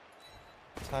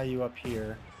tie you up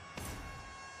here.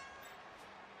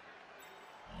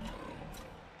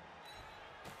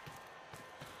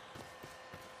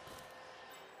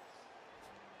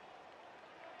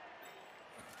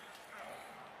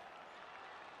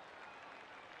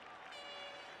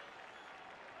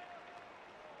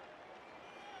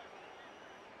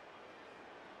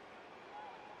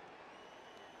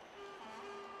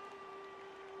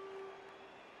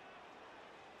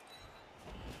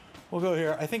 We'll go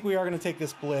here. I think we are going to take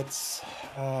this blitz.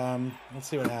 Let's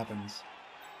see what happens.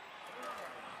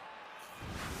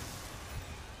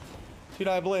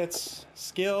 2-die blitz.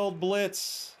 Skilled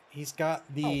blitz. He's got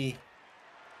the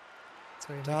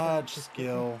dodge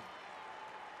skill.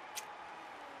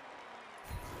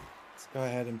 Let's go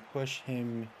ahead and push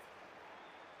him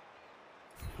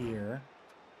here.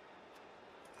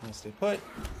 I'm going to stay put.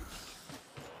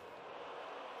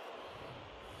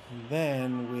 And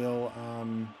then we'll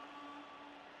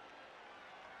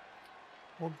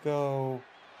go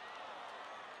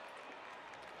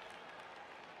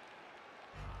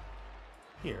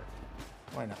here.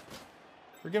 Why not?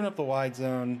 We're giving up the wide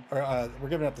zone, or we're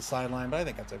giving up the sideline, but I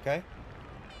think that's okay.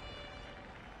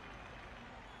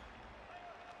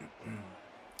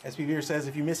 SPVer says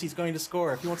if you miss, he's going to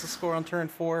score. If he wants to score on turn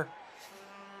 4,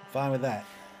 I'm fine with that.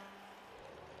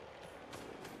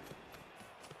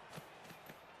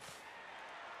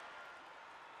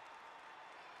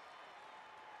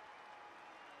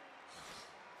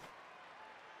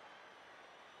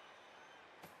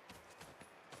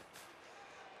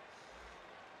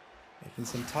 Making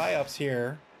some tie-ups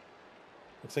here.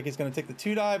 Looks like he's going to take the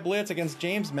 2-die blitz against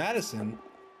James Madison.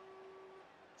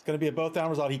 It's going to be a both down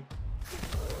result. He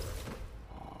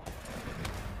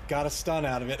got a stun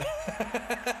out of it.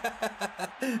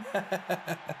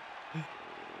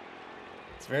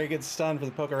 It's a very good stun for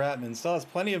the Pokératmen. Still has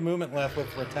plenty of movement left with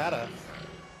Rattata.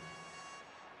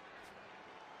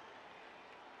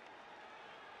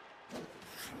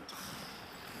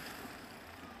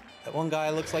 That one guy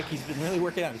looks like he's been really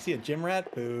working out. You see a gym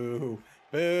rat? Boo.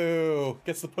 Boo.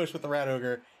 Gets the push with the rat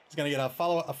ogre. He's going to get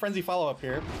a frenzy follow-up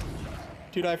here.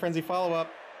 2-die frenzy follow-up.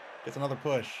 Gets another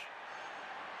push.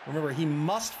 Remember, he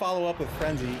must follow up with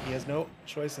frenzy. He has no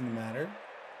choice in the matter.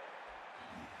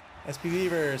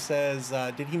 SPVer says,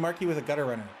 did he mark you with a gutter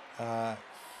runner?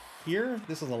 Here?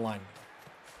 This is a line.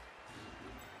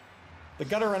 The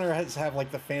gutter runner has have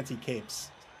like the fancy capes.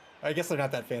 I guess they're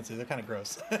not that fancy. They're kind of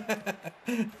gross.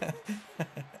 It's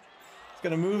going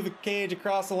to move the cage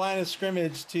across the line of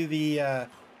scrimmage to the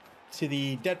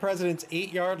Dead President's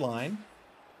 8-yard line.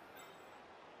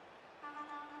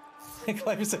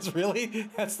 Clive says, really?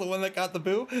 That's the one that got the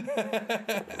boo?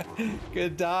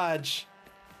 Good dodge.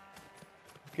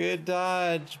 Good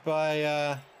dodge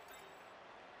by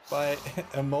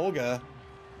Emolga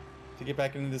to get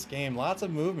back into this game. Lots of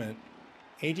movement.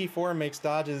 AG4 makes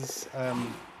dodges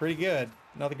pretty good.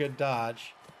 Another good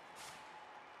dodge.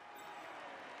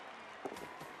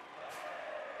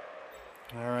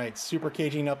 All right, super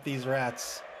caging up these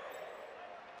rats.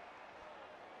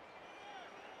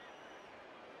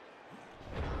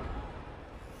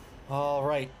 All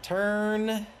right,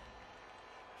 turn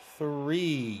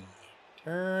 3.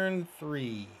 Turn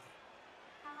 3.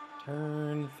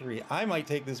 Turn 3. I might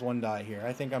take this one die here.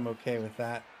 I think I'm okay with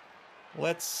that.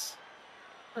 Let's...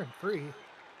 Turn 3.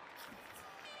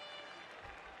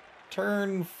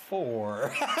 Turn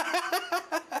 4.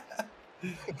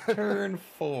 Turn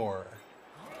 4.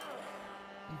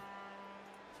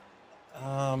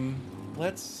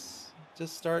 Let's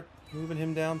just start moving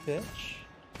him down pitch.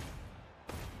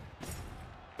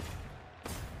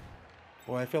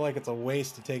 Boy, I feel like it's a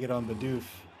waste to take it on Bidoof.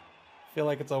 I feel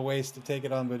like it's a waste to take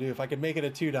it on Bidoof. I could make it a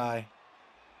 2-die.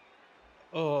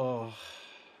 Oh.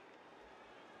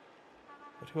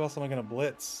 But who else am I going to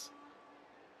blitz?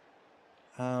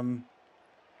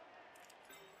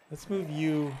 Let's move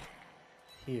you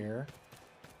here.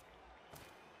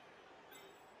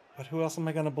 But who else am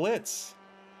I going to blitz?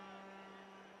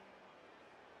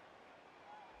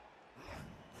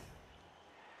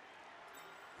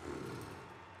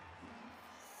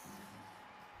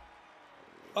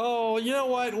 Oh, you know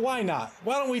what? Why not?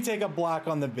 Why don't we take a block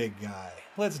on the big guy?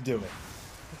 Let's do it.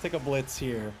 Let's take a blitz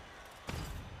here.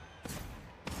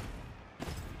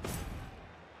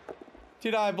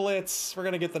 2-die blitz. We're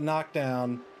going to get the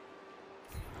knockdown.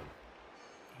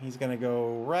 He's going to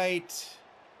go right.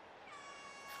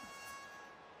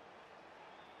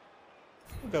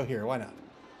 We'll go here. Why not?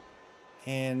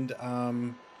 And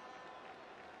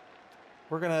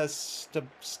we're going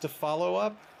to follow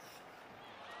up.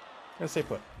 I'm gonna stay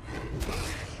put.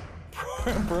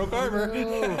 Broke armor.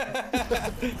 No.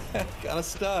 Got a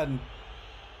stun.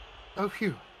 Oh,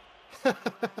 phew.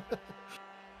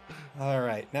 All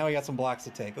right, now we got some blocks to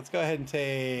take. Let's go ahead and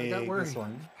take this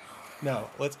one. No,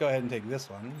 let's go ahead and take this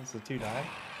one. It's a 2-die.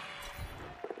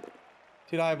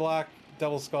 2-die block,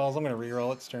 double skulls. I'm gonna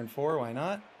reroll it. It's turn 4. Why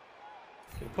not?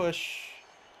 Get a push.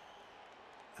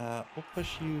 We'll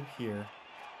push you here.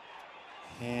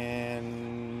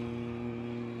 And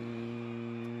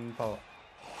follow.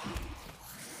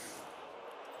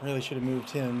 Really should have moved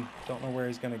him. Don't know where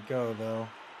he's gonna go though.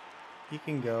 He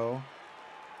can go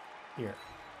here.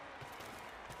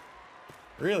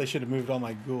 Really should have moved all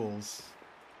my ghouls.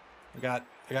 I got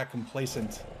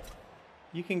complacent.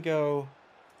 You can go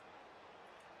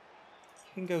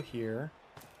here.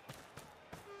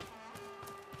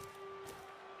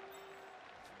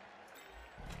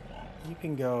 You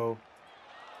can go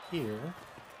here.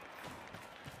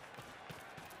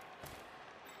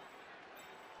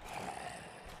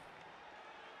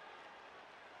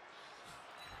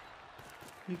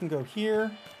 You can go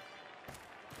here.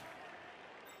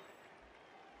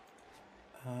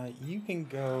 You can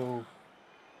go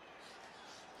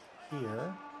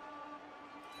here.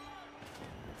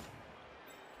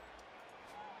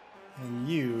 And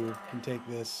you can take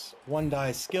this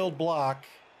 1-die skilled block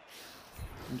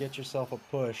and get yourself a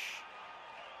push.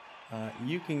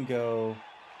 You can go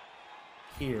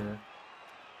here,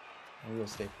 and we'll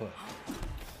stay put.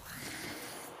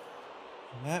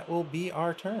 And that will be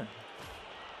our turn.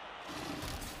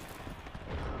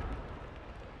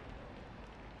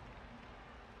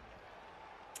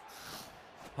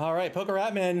 All right,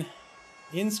 Pokératmen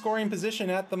in scoring position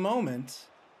at the moment.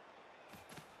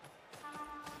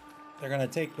 They're going to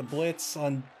take the blitz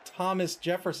on Thomas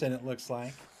Jefferson, it looks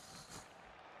like.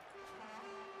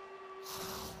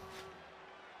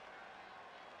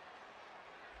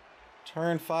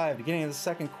 Turn 5, beginning of the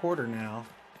second quarter now.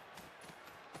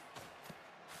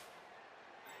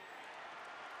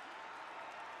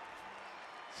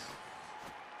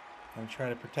 I'm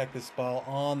trying to protect this ball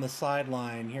on the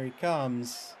sideline. Here he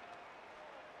comes.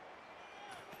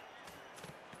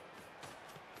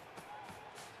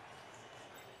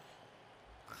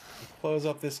 Close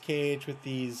up this cage with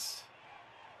these.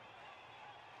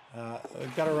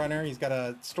 Got a runner. He's got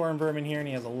a storm vermin here, and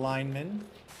he has a lineman.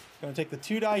 Going to take the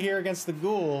 2-die here against the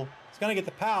ghoul. He's going to get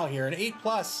the POW here, an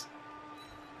 8+.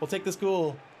 We'll take this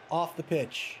ghoul off the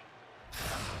pitch.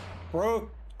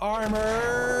 Broke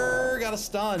armor. Got a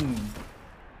stun.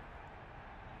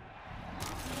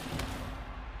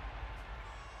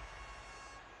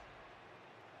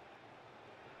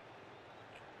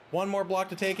 One more block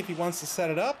to take if he wants to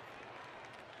set it up.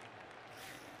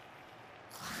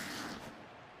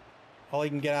 All he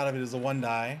can get out of it is a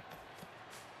 1-die.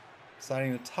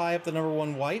 Deciding to tie up the number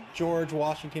 1 white, George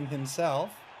Washington himself.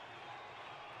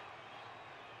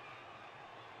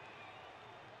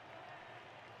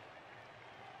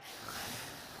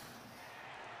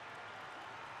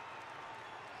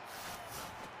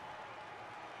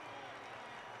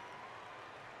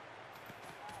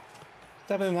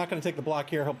 Definitely not going to take the block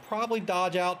here. He'll probably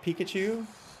dodge out Pikachu.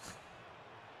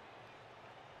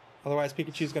 Otherwise,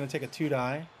 Pikachu's going to take a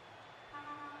 2-die.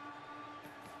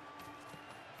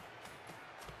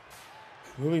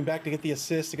 Moving back to get the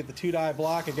assist to get the 2-die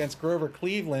block against Grover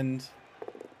Cleveland.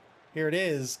 Here it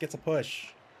is. Gets a push.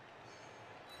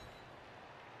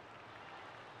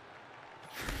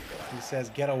 He says,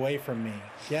 "Get away from me.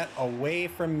 Get away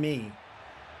from me."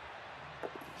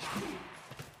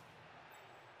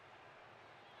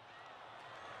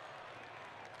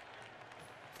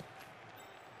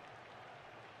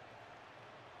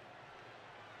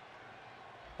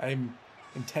 I'm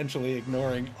intentionally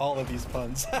ignoring all of these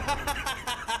puns.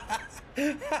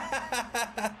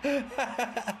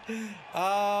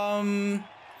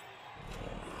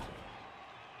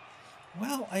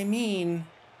 Well, I mean,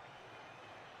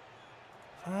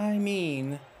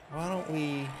 why don't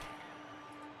we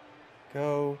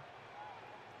go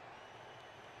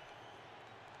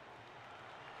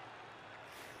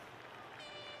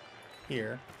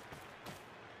here?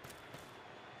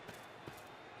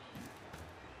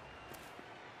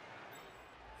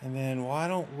 And then why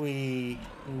don't we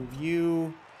move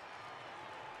you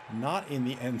not in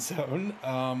the end zone?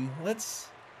 Let's...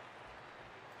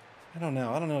 I don't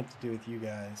know what to do with you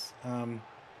guys. I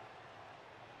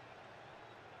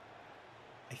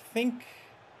think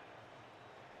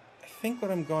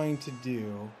what I'm going to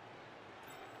do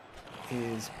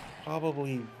is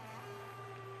probably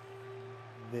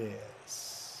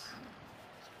this.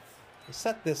 We'll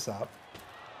set this up.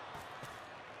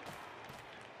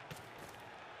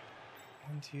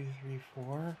 1, 2, 3,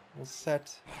 4. We'll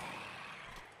set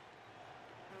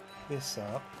this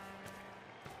up.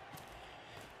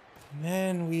 And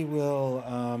then we will,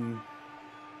 I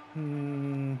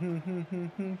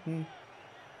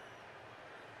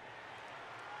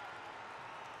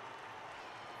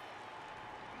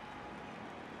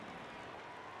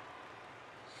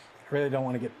really don't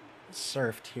want to get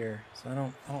surfed here, so I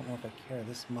don't know if I care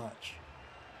this much.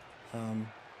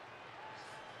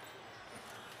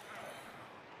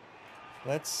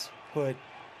 Let's put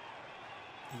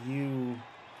you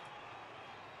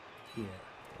here.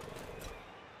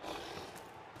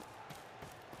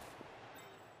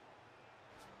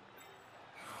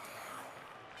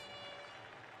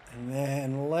 And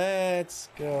then let's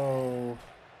go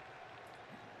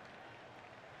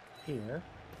here.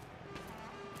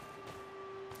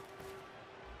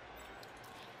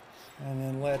 And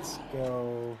then let's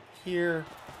go here.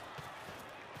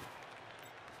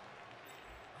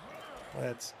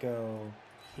 Let's go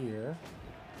here.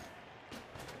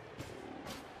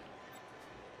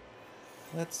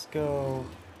 Let's go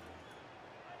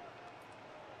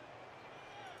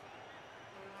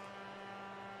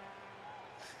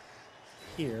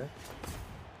here.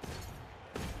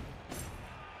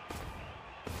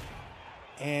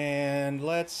 And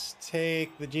let's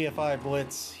take the GFI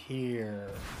Blitz here.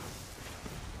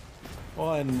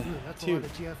 One, Ooh, that's two, a lot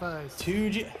of GFIs.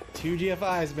 two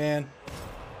GFIs, man.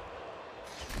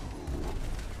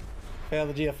 Fail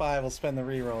the GFI, we'll spend the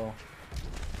reroll.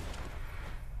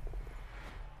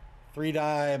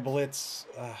 3-die Blitz.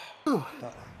 It's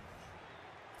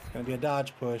gonna be a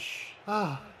dodge push.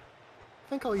 I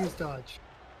think I'll use dodge.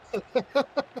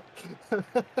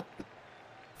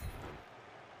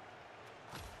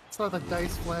 Saw the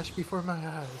dice flash before my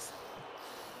eyes.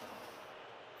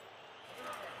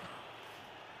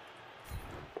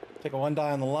 Take a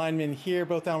 1-die on the lineman here.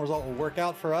 Both down result will work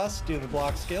out for us. Do the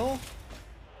block skill.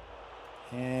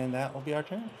 And that will be our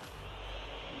turn.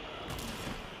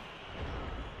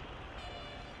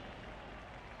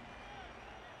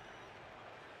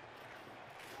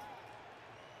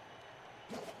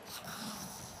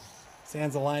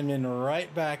 Stands the lineman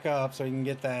right back up so he can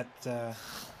get that, try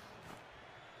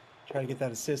to get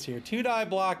that assist here. 2-die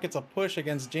block gets a push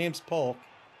against James Polk.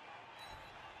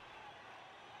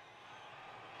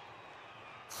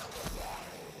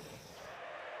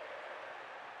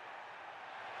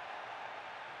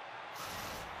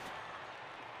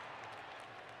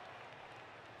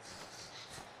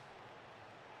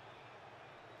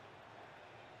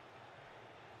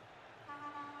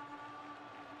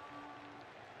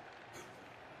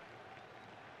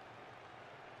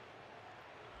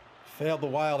 Failed the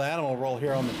wild animal roll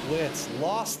here on the blitz.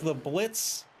 Lost the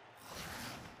blitz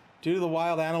due to the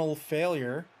wild animal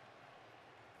failure.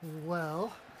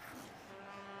 Well,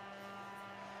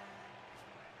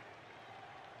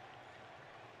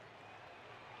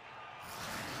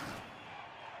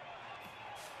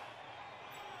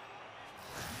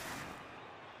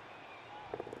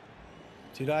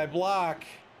 Two-die block.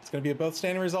 It's going to be a both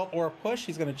standing result or a push.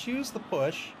 He's going to choose the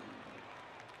push.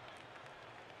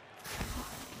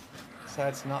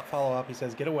 Decides to not follow up. He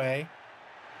says, get away.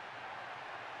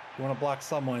 If you want to block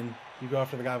someone, you go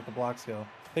after the guy with the block skill.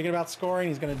 Thinking about scoring,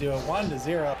 he's going to do it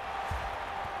 1-0.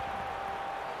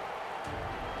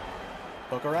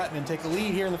 Pokératmen take the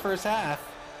lead here in the first half.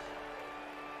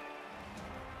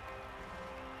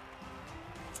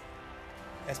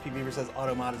 SP Beaver says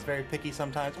Automod is very picky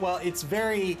sometimes. Well, it's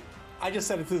very... I just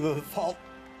set it through the default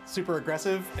super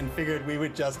aggressive and figured we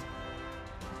would just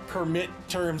permit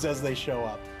terms as they show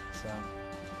up. So,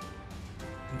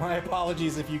 my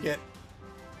apologies if you get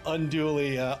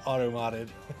unduly auto-modded.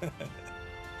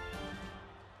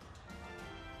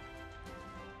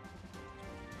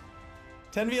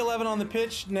 10v11 on the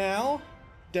pitch now.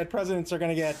 Dead Presidents are going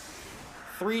to get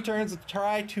 3 turns to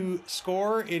try to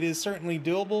score. It is certainly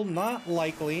doable. Not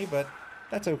likely, but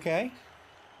that's okay.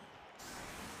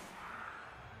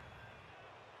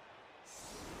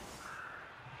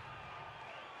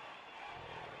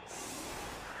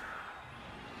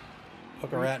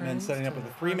 Pokératmen setting up with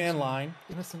a 3-man line.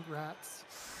 Innocent rats.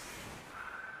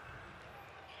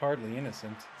 Hardly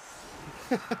innocent.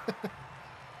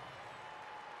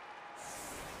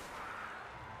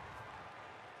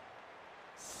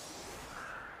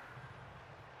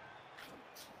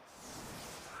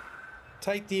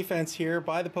 Tight defense here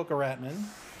by the Pokératmen.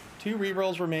 2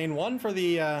 rerolls remain, 1 for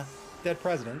the Dead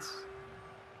Presidents.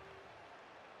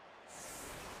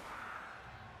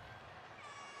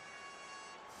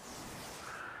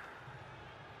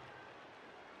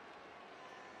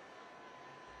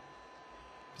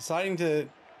 Deciding to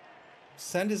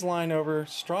send his line over,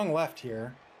 strong left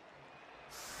here.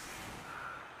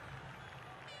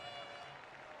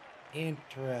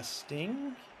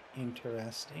 Interesting.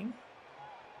 Interesting.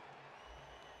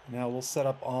 Now we'll set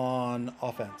up on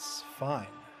offense. Fine.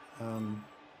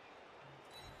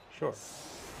 Sure.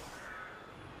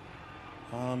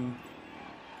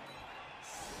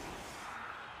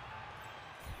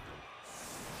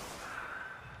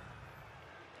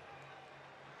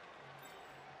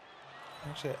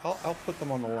 Actually, I'll put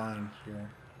them on the line here.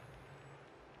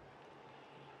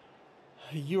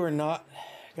 You are not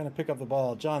going to pick up the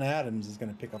ball. John Adams is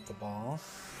going to pick up the ball.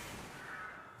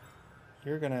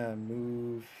 You're going to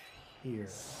move here.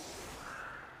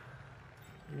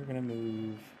 You're going to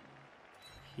move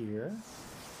here.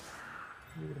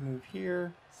 You're going to move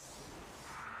here.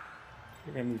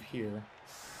 You're going to move here.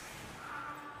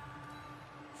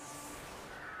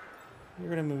 You're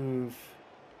going to move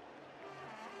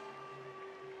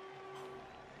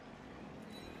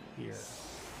here.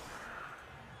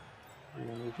 You're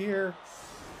going to move here.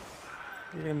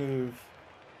 You're going to move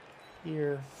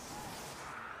here.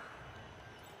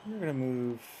 You're going to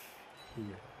move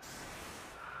here.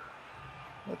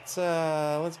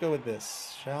 Let's go with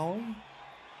this, shall we?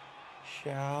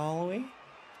 Shall we?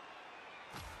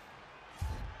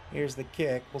 Here's the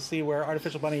kick. We'll see where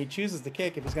Artificial Bunny chooses the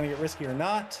kick, if he's going to get risky or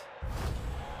not.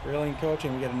 Brilliant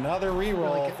coaching. We get another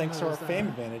reroll Really thanks to our fame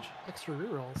advantage. Extra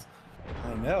rerolls.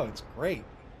 I know, it's great.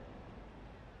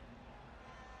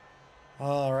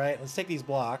 All right, let's take these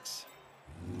blocks.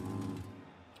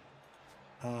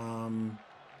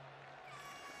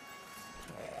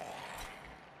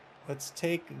 Let's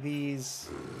take these.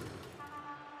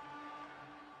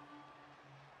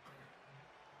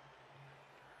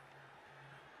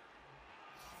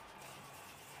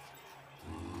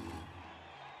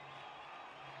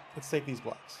 Let's take these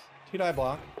blocks. 2-die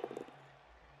block.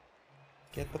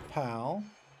 Get the POW.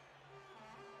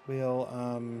 We'll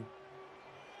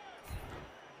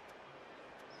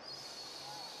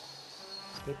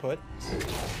stay put.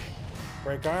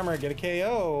 Break armor, get a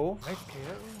KO. Nice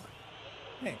KO.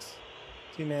 Thanks.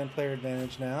 2-man player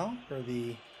advantage now for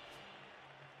the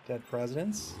Dead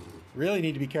Presidents. Really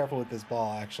need to be careful with this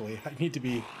ball, actually. I need to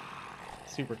be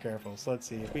super careful. So let's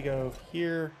see. If we go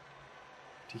here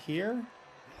to here.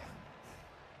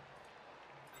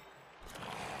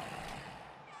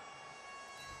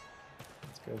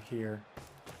 Let's go here.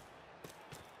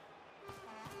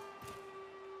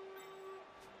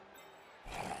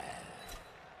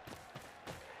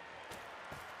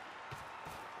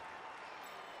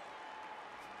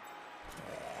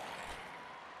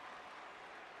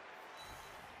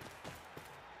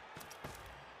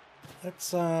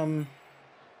 Let's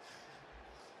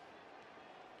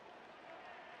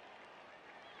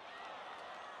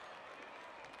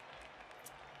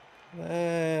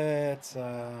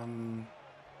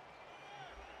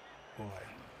boy.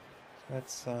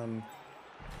 Let's you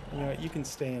know what, you can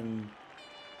stay in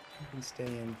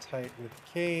tight with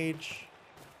Cage.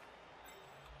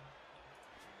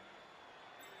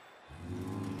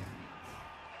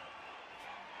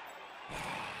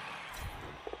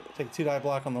 Take a 2-die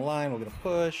block on the line, we'll get a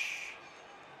push.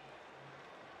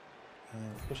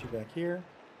 push you back here.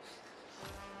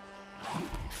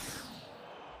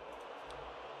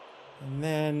 And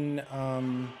then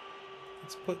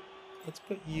let's put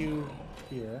you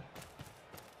here.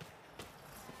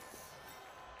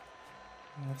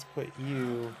 And let's put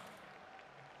you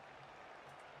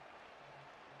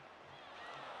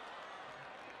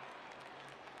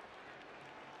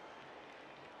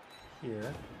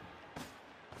here.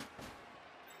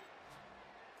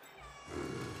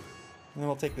 And then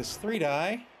we'll take this 3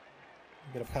 die,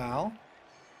 get a pal,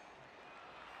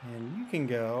 and you can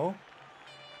go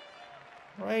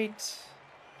right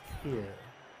here.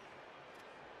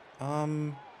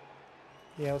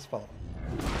 Yeah, let's follow.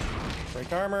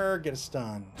 Break armor, get a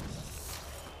stun.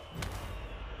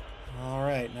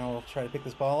 Alright, now we'll try to pick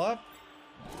this ball up.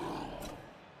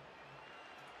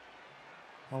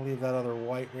 I'll leave that other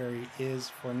white where he is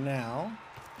for now.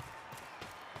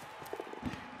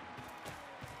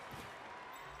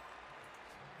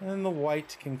 And then the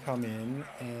white can come in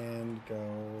and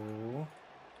go...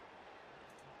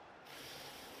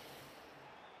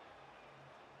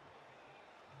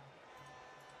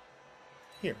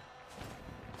 here.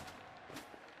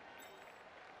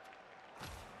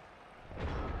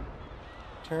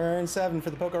 Turn 7 for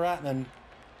the Pokératmen.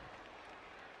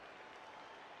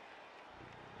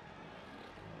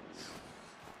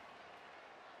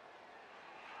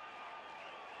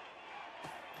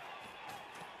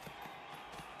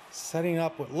 Setting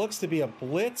up what looks to be a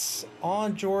blitz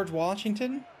on George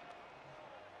Washington.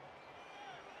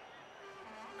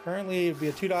 Currently, it would be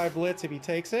a 2-die blitz if he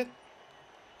takes it.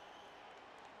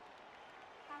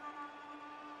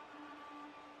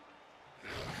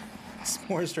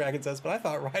 S'mores Dragon says, but I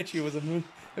thought Raichu was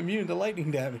immune to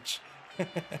lightning damage.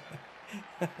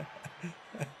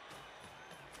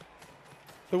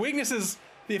 The weakness is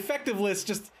the effective list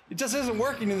it just isn't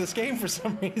working in this game for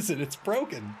some reason. It's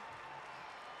broken.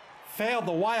 Failed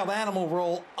the wild animal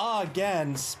roll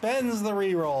again. Spends the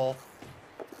reroll.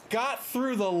 Got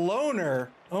through the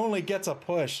loner. Only gets a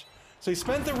push. So he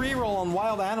spent the reroll on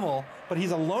wild animal, but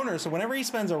he's a loner. So whenever he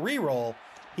spends a reroll,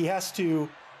 he has to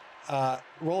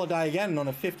roll a die again. And on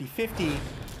a 50-50,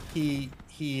 he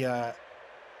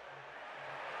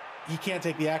can't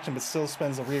take the action, but still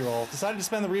spends the reroll. Decided to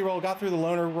spend the reroll. Got through the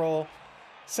loner roll.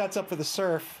 Sets up for the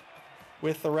surf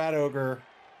with the rat ogre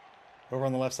over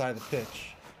on the left side of the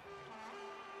pitch.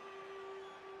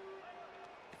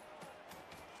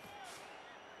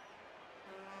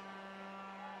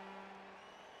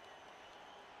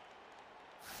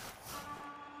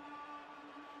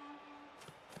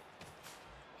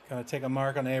 Gonna take a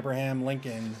mark on Abraham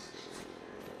Lincoln.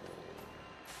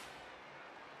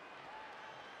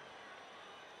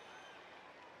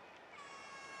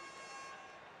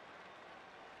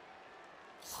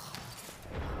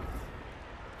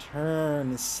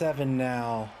 Turn 7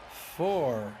 now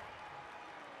for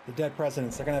the dead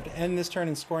presidents. They're gonna have to end this turn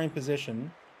in scoring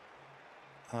position.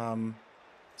 So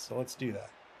let's do that.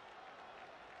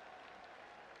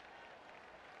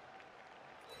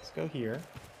 Let's go here.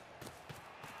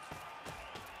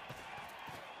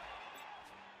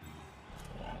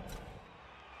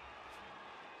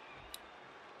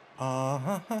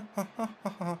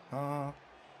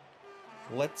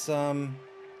 Let's do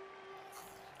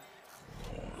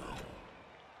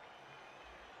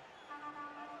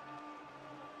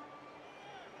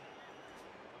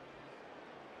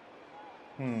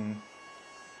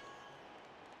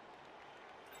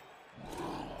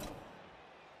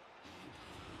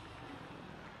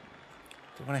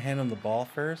I want to hand him the ball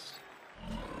first?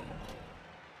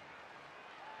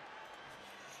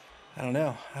 I don't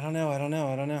know.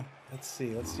 Let's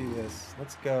see. Let's do this.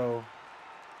 Let's go.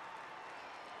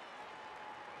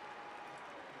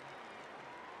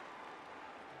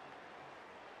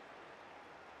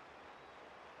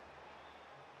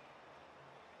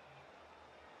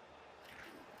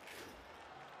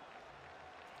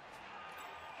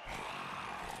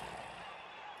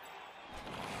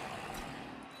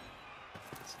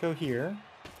 Let's go here.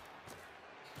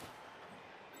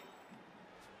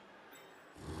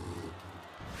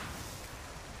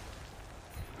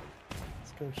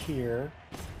 Go here.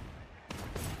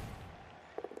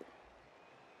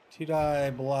 2-die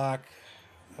block.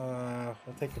 We'll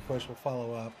take the push. We'll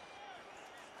follow up.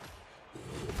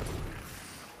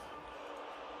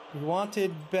 We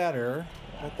wanted better,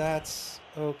 but that's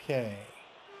okay.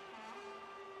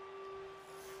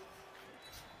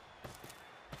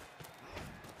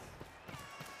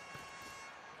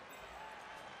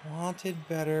 Wanted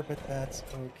better, but that's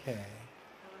okay.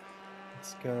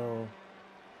 Let's go.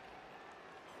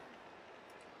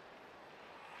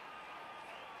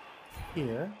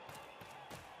 Here.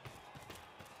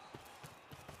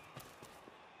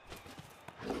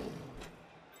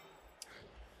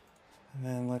 And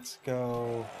then let's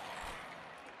go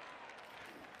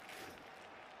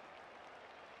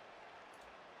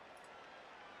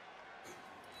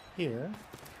here.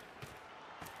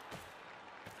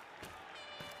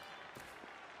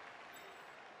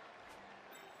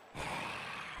 I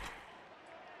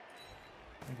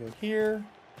go here.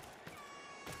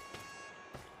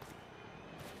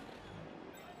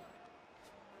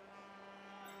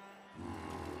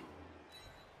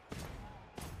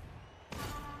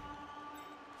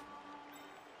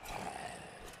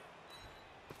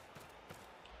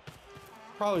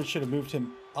 Probably should have moved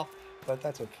him up, but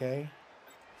that's okay.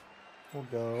 We'll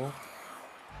go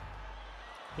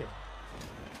here. 1,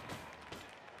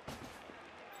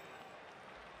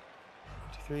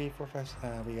 2, 3, 4, 5, 6.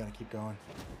 We gotta keep going.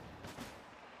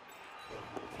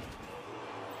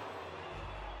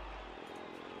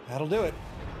 That'll do it.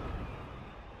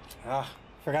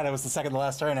 Forgot it was the second to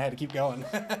last turn. I had to keep going.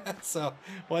 So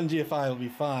 1 GFI will be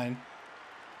fine.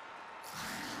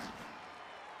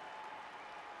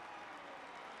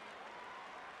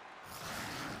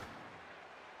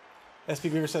 SP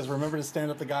Beaver says, remember to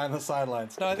stand up the guy on the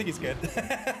sidelines. No, I think he's good.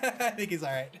 I think he's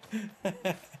all right.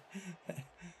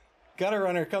 Gutter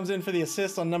Runner comes in for the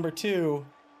assist on number 2.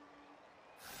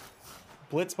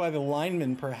 Blitz by the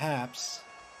lineman, perhaps.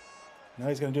 No,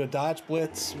 he's going to do a dodge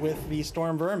blitz with the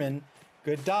Storm Vermin.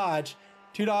 Good dodge.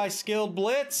 2-die skilled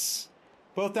blitz.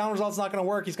 Both down results not going to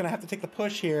work. He's going to have to take the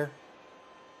push here.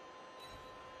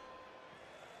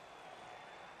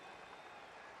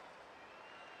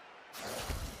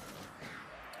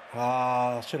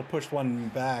 Should have pushed one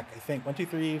back, I think. 1, 2,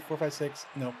 3, 4, 5, 6.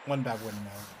 No, one back wouldn't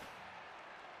matter.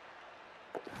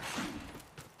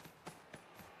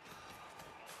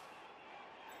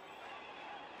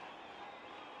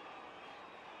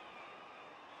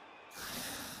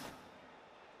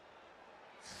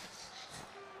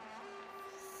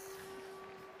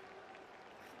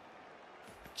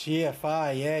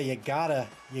 GFI, yeah, you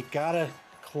gotta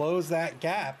close that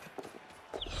gap.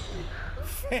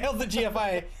 Failed the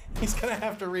GFI. He's gonna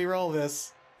have to re-roll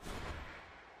this.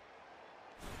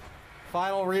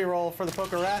 Final re-roll for the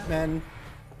Pokératmen.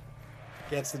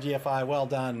 Gets the GFI. Well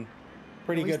done.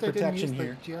 Pretty good protection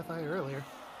here. The GFI earlier.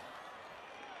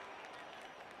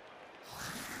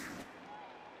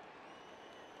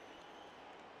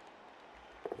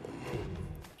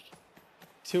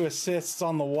 Two assists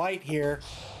on the white here.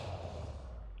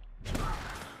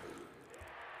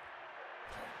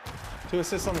 2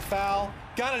 assists on the foul.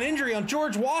 Got an injury on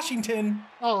George Washington.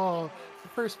 Oh, the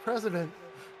first president.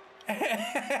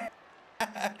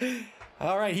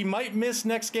 All right, he might miss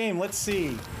next game. Let's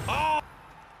see. Oh!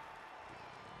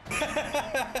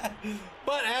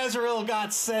 But Azrael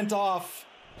got sent off.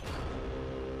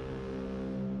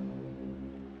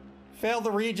 Failed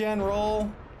the regen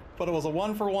roll, but it was a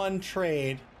 1-for-1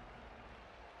 trade.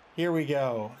 Here we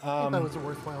go. I think that was a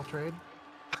worthwhile trade.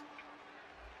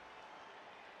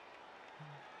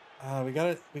 We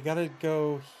gotta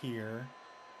go here.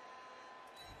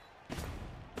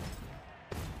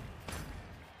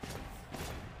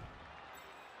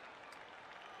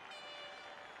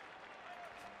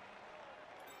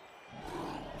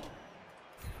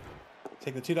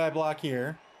 Take the 2-die block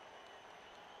here.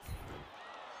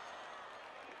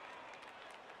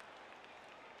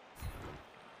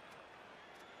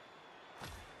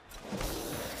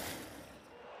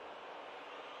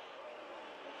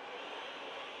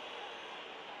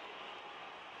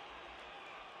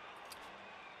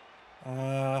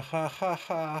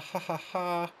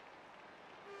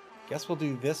 Guess we'll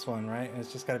do this one, right? And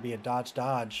it's just got to be a dodge.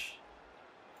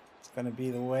 It's going to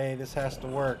be the way this has to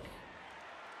work.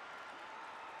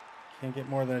 Can't get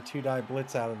more than a 2-die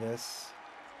blitz out of this.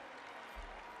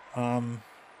 No,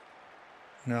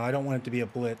 I don't want it to be a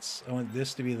blitz. I want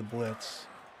this to be the blitz.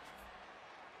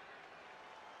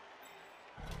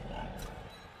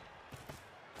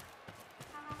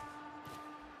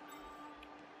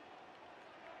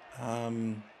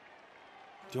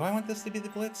 Do I want this to be the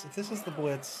blitz? If this is the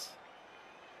blitz,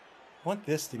 I want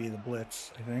this to be the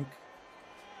blitz, I think.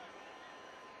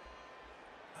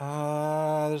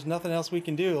 There's nothing else we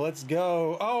can do. Let's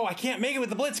go. Oh, I can't make it with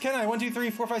the blitz, can I? 1, 2, 3,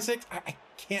 4, 5, 6. I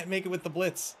can't make it with the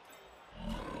blitz.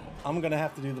 I'm gonna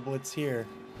have to do the blitz here.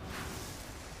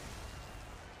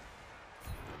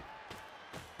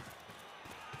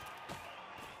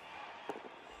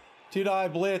 Two-die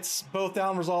blitz, both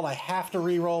down result. I have to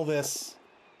re-roll this.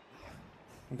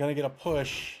 I'm gonna get a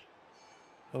push.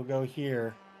 He'll go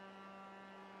here.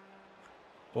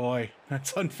 Boy,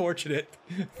 that's unfortunate.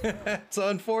 That's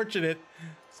unfortunate.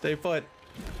 Stay put.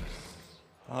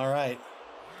 All right.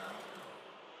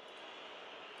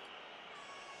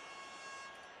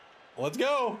 Let's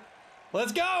go.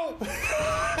 Let's go.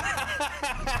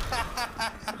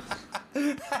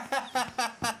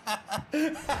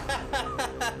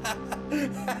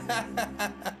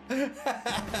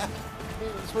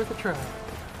 It's worth a try.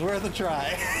 Worth a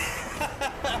try.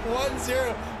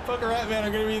 1-0. Pokératmen are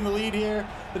going to be in the lead here.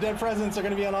 The Dead Presidents are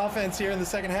going to be on offense here in the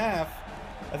second half.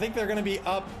 I think they're going to be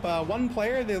up one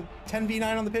player. They're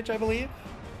 10v9 on the pitch, I believe.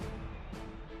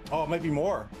 Oh, it might be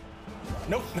more.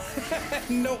 Nope.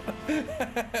 Nope.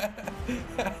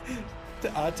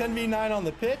 10v9 on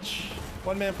the pitch.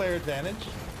 One-man player advantage.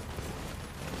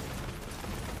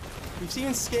 We've seen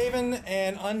Skaven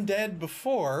and Undead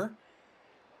before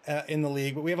in the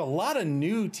league, but we have a lot of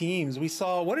new teams. We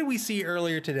saw, what did we see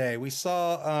earlier today? We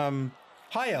saw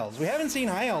High Elves. We haven't seen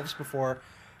High Elves before.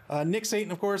 Nick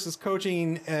Satan, of course, is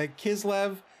coaching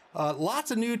Kislev.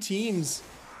 Lots of new teams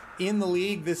in the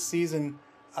league this season,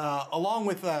 along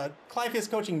with Clive is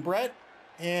coaching Brett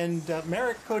and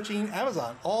Merrick coaching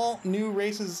Amazon. All new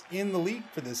races in the league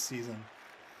for this season.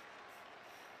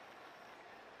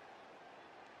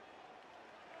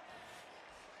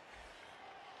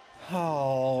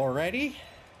 Alrighty.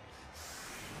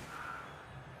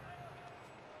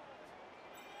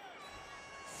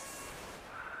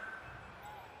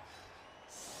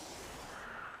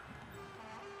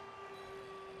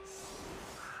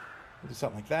 We'll do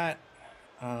something like that.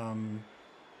 I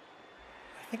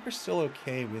think we're still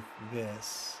okay with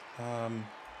this. I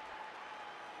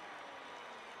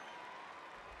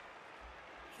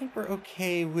think we're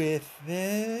okay with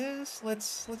this.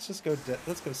 Let's just go.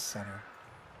 Let's go center.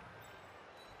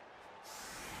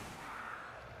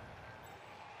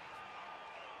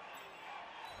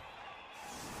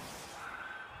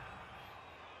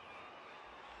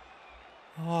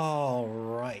 All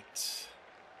right.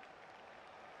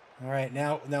 All right,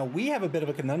 now we have a bit of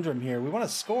a conundrum here. We want to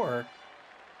score,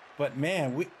 but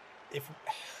man,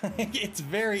 it's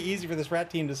very easy for this rat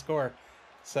team to score.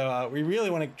 So we really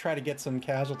want to try to get some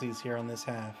casualties here on this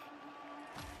half.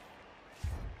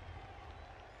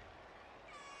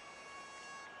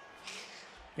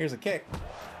 Here's a kick.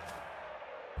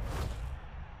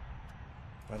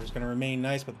 Weather's going to remain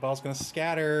nice, but the ball's going to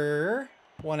scatter.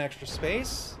 One extra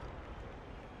space.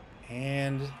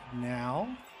 And now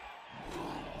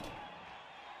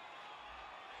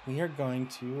we are going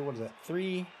to, what is that?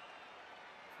 3,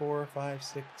 4, 5,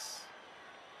 6,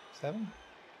 7?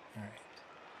 All right.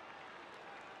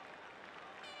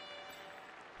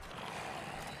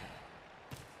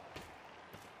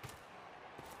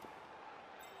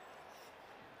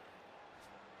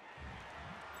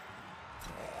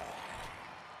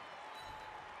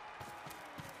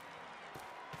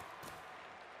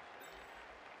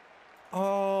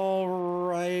 All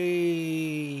right.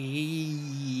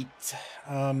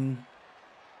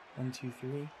 1, 2,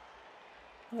 3.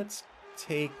 Let's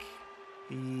take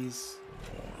these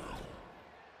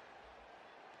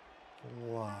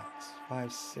blocks.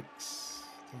 5, 6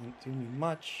 doesn't do me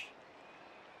much.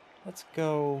 Let's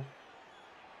go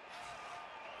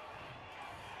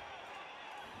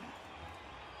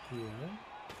here.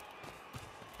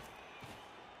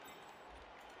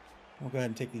 We'll go ahead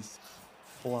and take these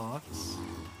blocks.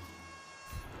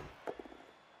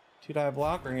 2-die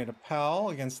block. We're going to get a pal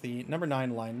against the number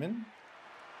 9 lineman.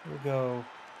 We'll go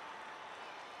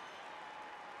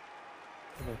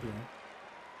here.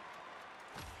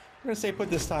 We're going to stay put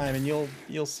this time, and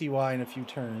you'll see why in a few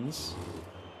turns.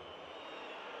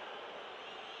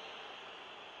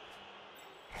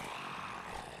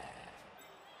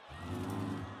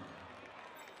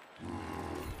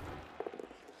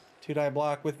 Two-die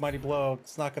block with Mighty Blow.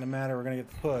 It's not going to matter. We're going to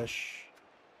get the push.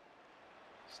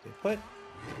 Stay put.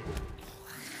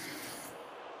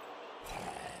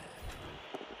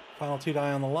 Final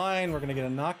 2-die on the line. We're going to get a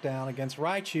knockdown against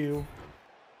Raichu.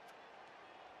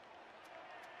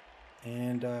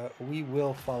 And we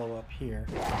will follow up here.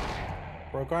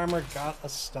 Broke armor, got a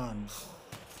stun.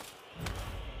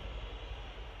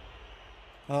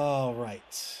 All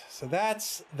right. So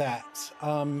that's that.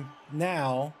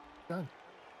 Now... Done.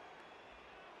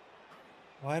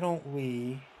 Why don't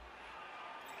we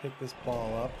pick this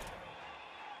ball up?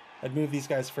 I'd move these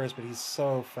guys first, but he's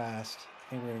so fast. I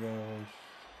think we're gonna go...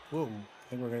 Whoa. I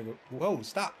think we're gonna go... Whoa,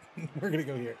 stop! We're gonna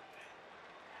go here.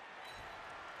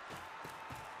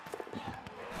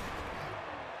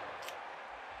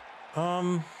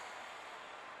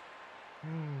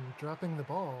 Dropping the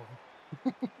ball.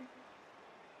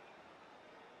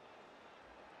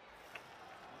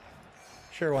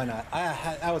 Sure, why not?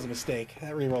 That was a mistake.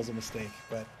 That reroll's a mistake,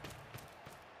 but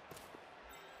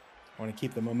I want to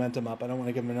keep the momentum up. I don't want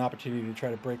to give him an opportunity to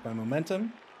try to break my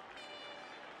momentum.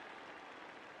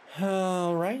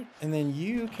 All right, and then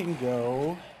you can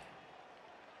go.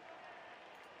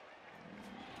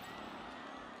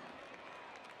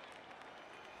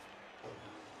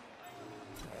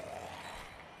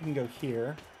 You can go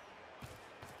here.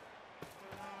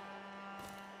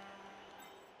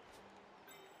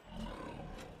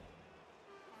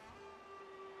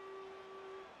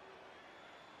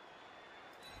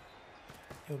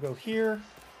 He'll go here.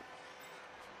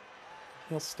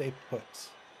 He'll stay put.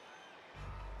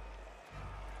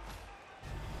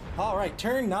 All right,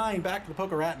 turn 9, back to the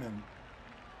Pokératmen.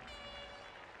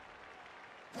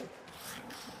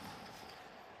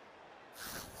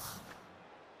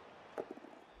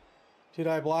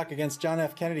 Two-die block against John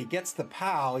F. Kennedy. Gets the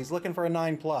POW. He's looking for a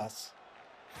 9+.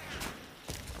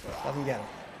 Doesn't get it.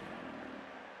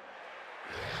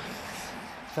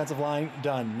 Defensive line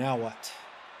done. Now what?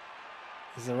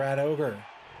 Is the Rat Ogre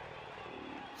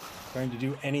going to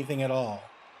do anything at all?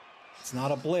 It's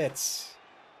not a blitz.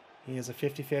 He has a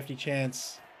 50-50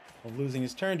 chance of losing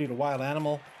his turn due to wild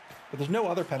animal, but there's no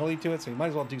other penalty to it, so he might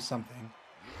as well do something.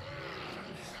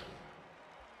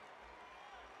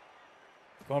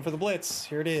 Going for the blitz.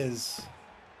 Here it is.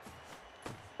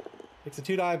 Takes a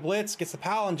 2-die blitz, gets the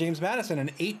POW on James Madison,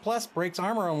 and 8+ breaks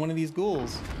armor on one of these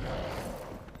ghouls.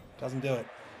 Doesn't do it.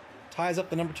 Ties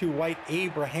up the number 2 white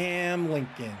Abraham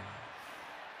Lincoln.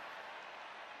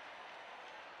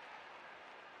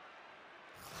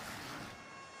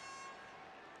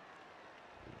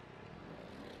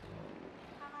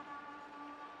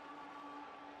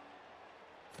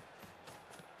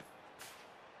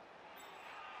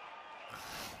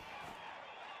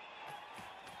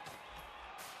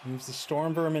 Moves the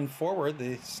Storm Vermin forward,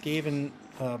 the Skaven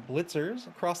Blitzers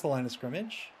across the line of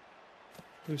scrimmage.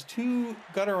 There's 2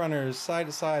 gutter runners side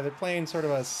to side. They're playing sort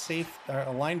of a safe, a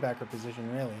linebacker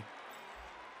position, really.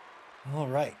 All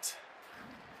right.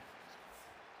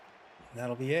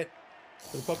 That'll be it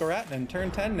for the Pokératmen.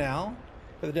 Turn 10 now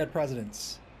for the Dead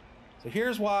Presidents. So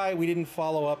here's why we didn't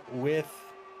follow up with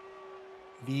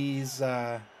these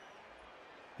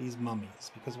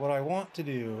mummies. Because what I want to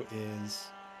do is...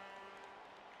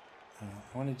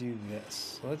 I want to do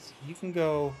this. So you can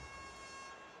go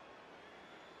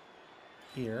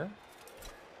here.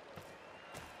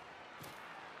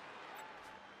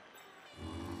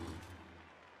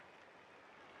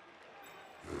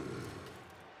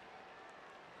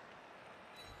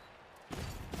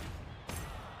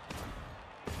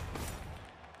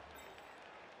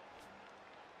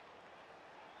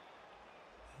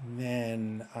 And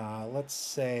then let's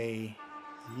say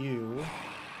you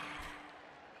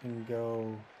can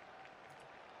go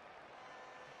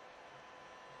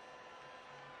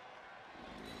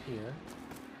here.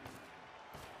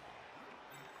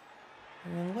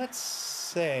 And then let's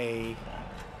say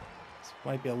this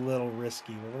might be a little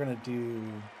risky, but we're going to do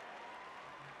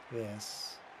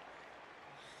this.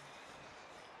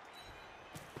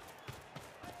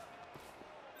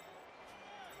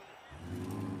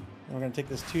 And we're going to take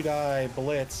this 2-die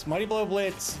blitz. Mighty Blow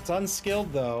Blitz. It's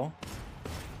unskilled though.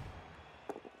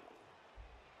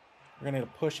 We're going to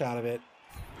get a push out of it.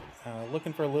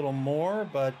 Looking for a little more,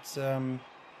 but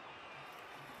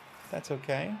that's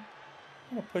okay.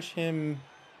 I'm going to push him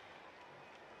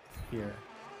here.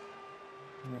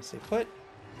 I'm going to say put.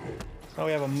 So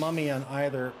we have a mummy on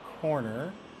either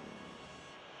corner.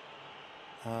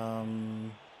 What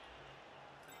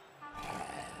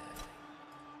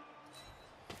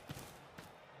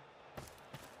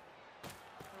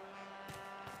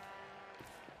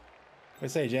do you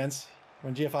say, gents?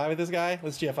 Want GFI with this guy?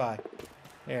 Let's GFI.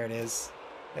 There it is.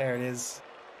 There it is.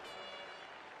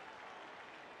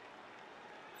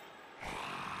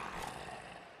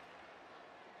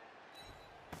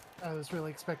 I was really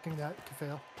expecting that to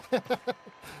fail.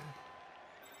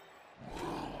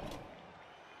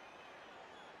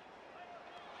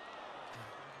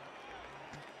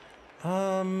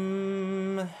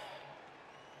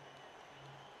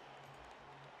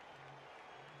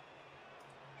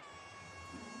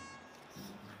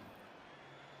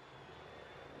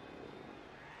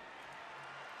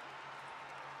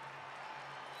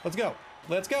 Let's go.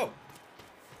 Let's go.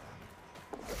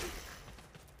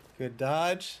 Good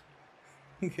dodge.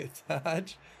 Good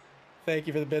dodge. Thank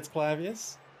you for the bits,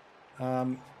 Clavius.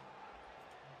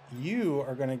 You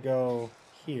are going to go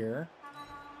here.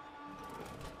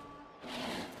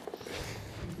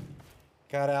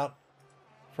 Got out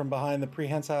from behind the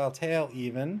prehensile tail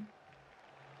even.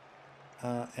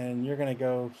 And you're going to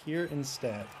go here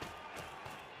instead.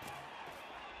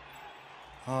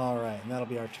 Alright, and that'll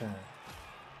be our turn.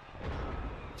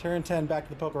 Turn 10 back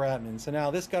to the Pokératmen. So now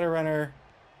this gutter runner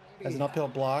has an uphill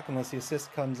block unless the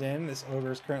assist comes in. This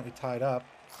ogre is currently tied up.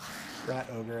 rat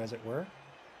ogre, as it were.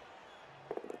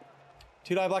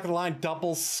 2-die block of the line,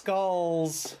 double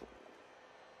skulls.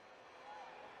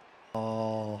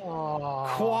 Oh,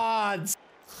 Aw. quads.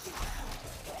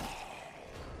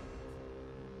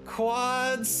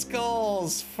 Quad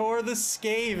skulls for the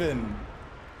Skaven.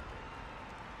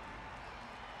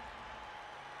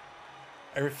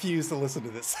 I refuse to listen to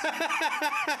this.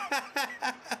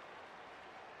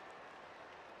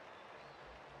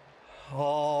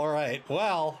 All right.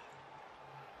 Well,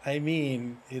 I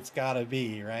mean, it's gotta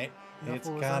be, right? It's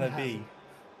Knuckle is gotta unhappy. be.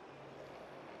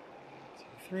 2,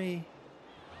 3.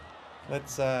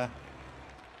 Let's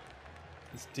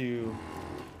do.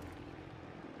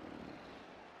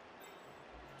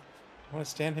 I want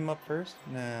to stand him up first?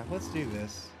 Nah, let's do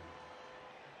this.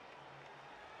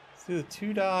 Let's do the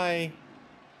 2-die.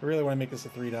 I really want to make this a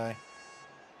 3-die.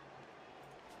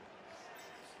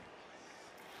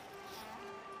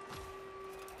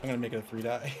 I'm gonna make it a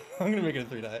 3-die. I'm gonna make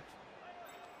it a 3-die.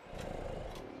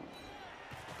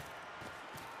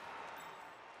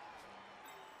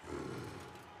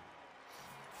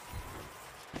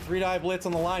 Three-die blitz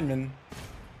on the lineman.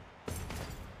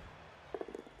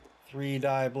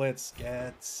 3-die blitz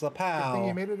gets a Good thing you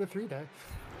pow. made it a 3-die.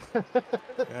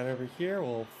 Got over here.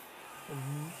 We'll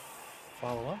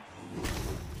follow up.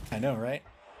 I know, right?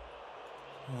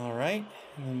 All right,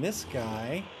 and then this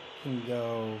guy can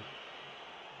go.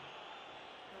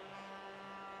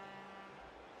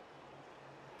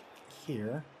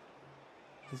 Here.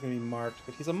 He's gonna be marked,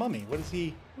 but he's a mummy. What does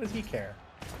he care?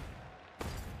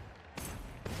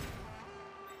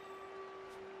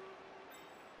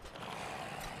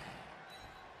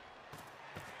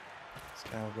 This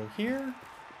guy will go here.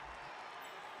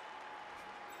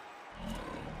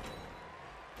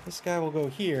 This guy will go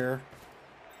here.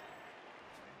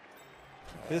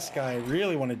 This guy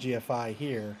really wanted GFI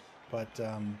here, but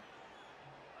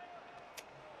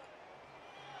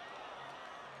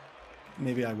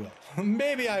maybe I will.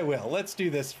 Maybe I will. Let's do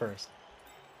this first.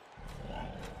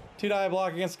 2-die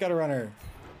block against Gutter Runner.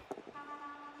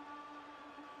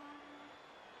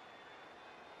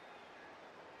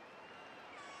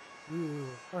 Ooh,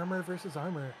 armor versus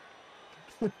armor.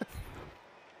 We're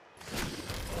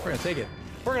gonna take it.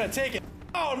 We're gonna take it.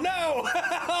 Oh no!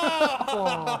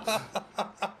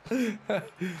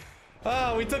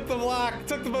 Oh, we took the block,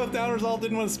 took the both down result,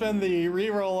 didn't want to spend the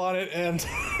reroll on it, and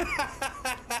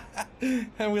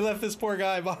and we left this poor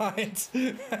guy behind.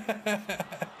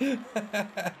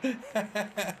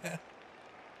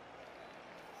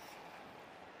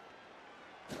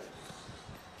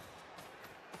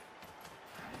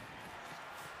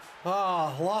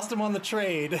 Oh, lost him on the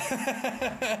trade.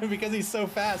 Because he's so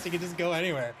fast, he can just go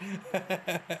anywhere.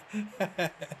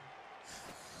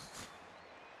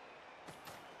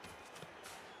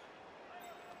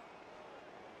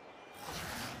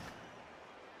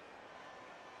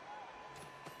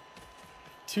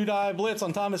 Two-die blitz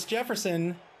on Thomas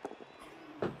Jefferson.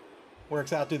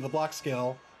 Works out due to the block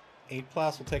skill. 8+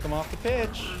 will take him off the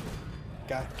pitch.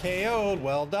 Got KO'd.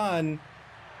 Well done.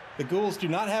 The ghouls do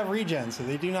not have regen, so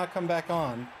they do not come back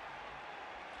on.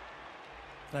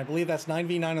 And I believe that's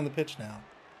 9v9 on the pitch now.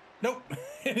 Nope.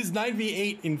 It is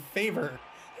 9v8 in favor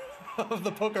of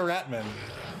the Pokératmen.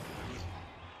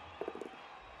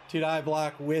 2-die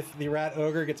block with the Rat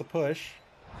Ogre gets a push.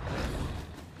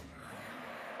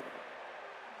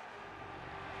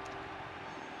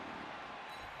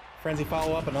 Frenzy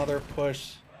follow-up, another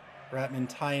push. Ratman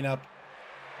tying up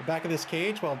the back of this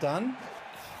cage. Well done.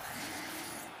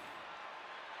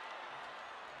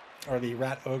 Or the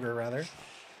Rat Ogre, rather.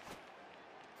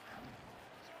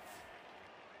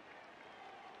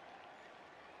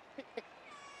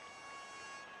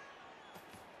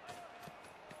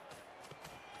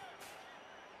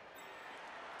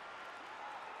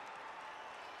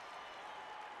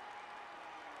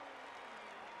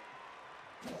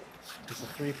 It's a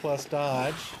 3+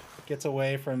 dodge. Gets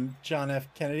away from John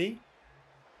F. Kennedy.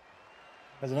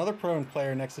 There's another prone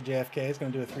player next to JFK. He's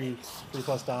going to do a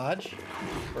 3+ dodge.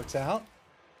 Works out.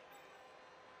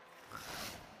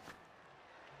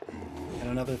 And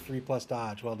another 3+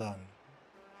 dodge. Well done.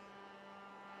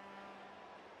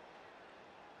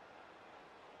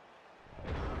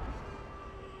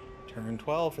 Turn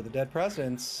 12 for the dead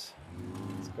presidents.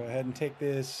 Let's go ahead and take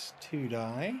this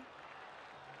 2-die.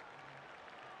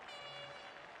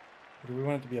 Or do we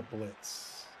want it to be a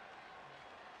blitz?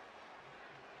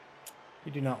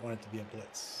 We do not want it to be a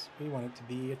blitz. We want it to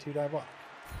be a 2-die block.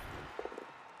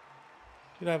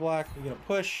 2-die block, we get a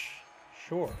push.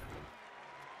 Sure.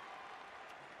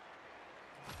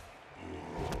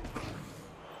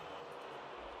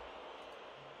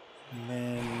 And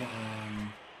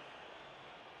then,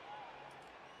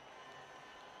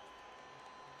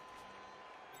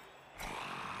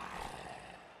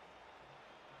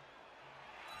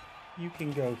 You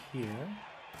can go here.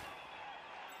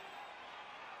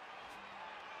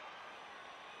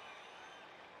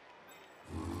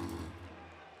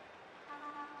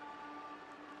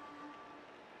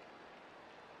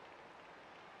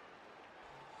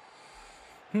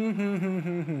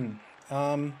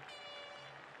 Um...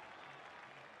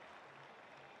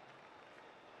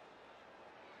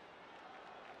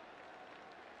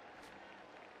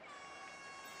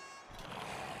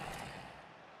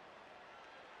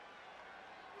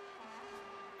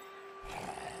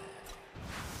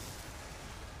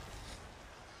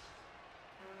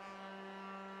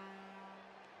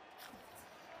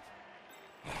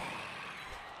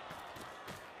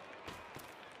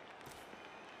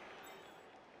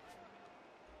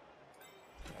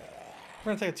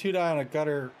 We're gonna take a 2-die on a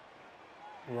gutter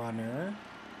runner.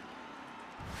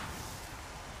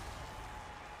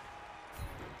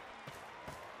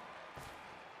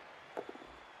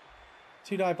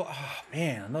 Two-die block. Oh,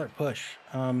 man, another push.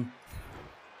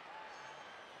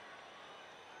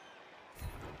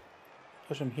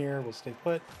 Push him here. We'll stay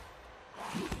put.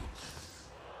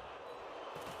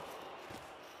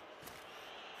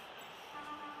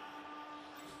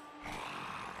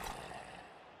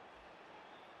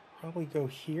 Probably go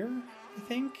here, I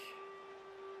think.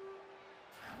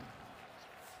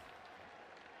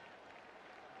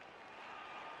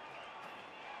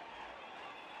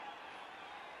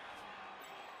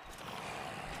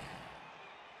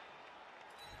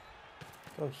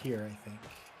 Go here, I think.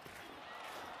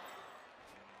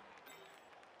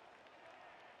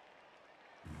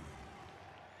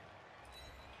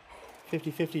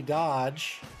 50-50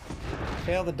 dodge.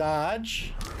 Fail the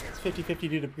dodge. It's 50-50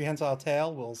 due to prehensile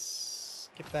tail. We'll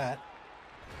skip that.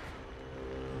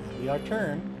 That'll be our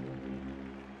turn.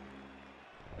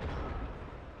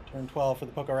 Turn 12 for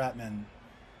the Pokératmen.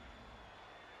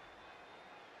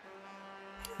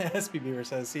 SP Beaver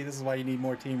says, see, this is why you need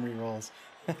more team rerolls.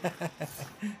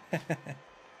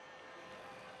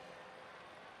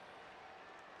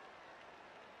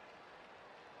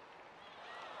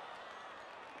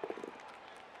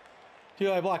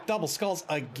 Two-eye block, double skulls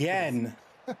again.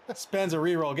 Spends a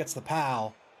reroll, gets the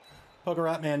POW.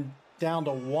 Pokératman down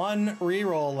to 1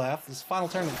 reroll left. This final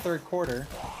turn of the third quarter.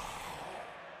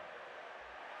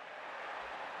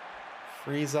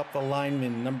 Frees up the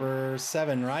lineman, number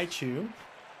 7, Raichu.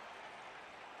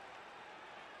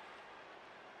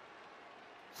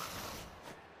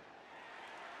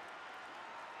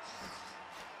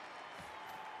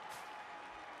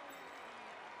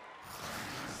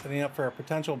 Setting up for a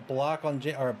potential block on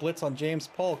or a blitz on James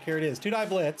Polk. Here it is. 2-die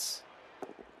blitz.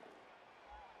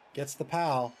 Gets the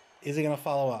POW. Is he going to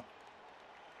follow up?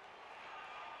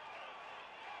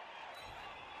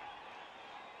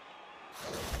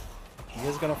 He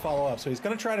is going to follow up. So he's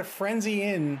going to try to frenzy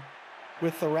in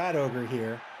with the Rat Ogre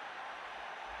here.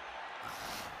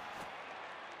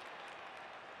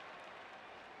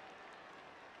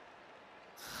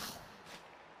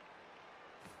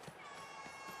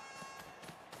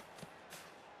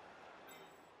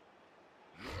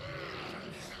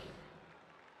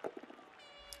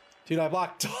 Two-die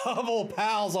block, double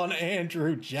pals on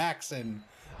Andrew Jackson.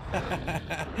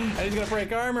 And he's going to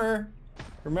break armor.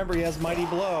 Remember, he has Mighty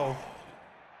Blow.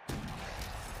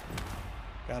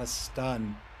 Got a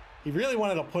stun. He really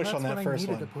wanted to push on that first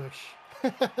one. That's what I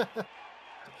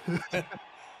needed to push.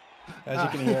 As you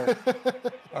can hear,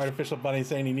 Artificial Bunny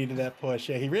saying he needed that push.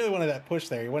 Yeah, he really wanted that push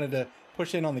there. He wanted to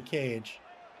push in on the cage.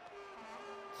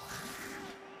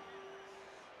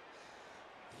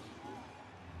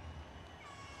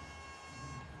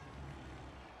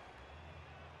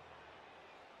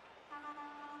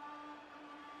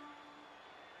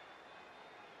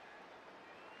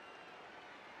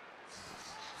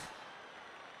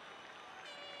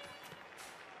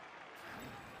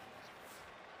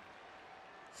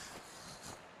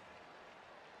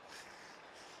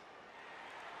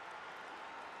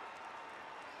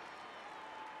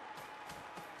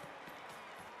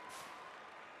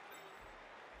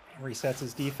 Resets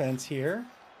his defense here.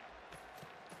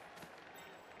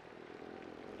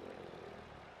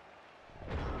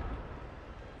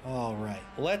 All right,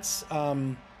 let's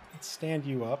stand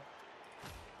you up.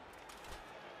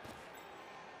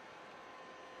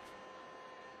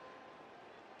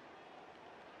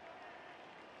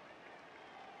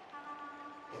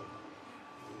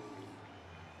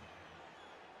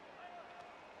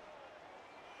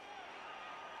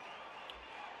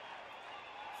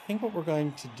 I think what we're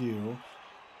going to do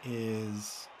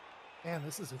is... Man,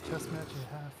 this is a chess match and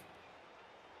a half.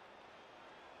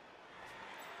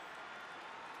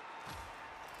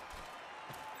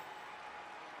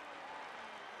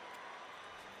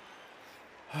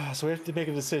 So we have to make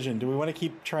a decision. Do we want to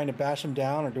keep trying to bash them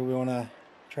down, or do we want to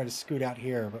try to scoot out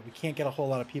here? But we can't get a whole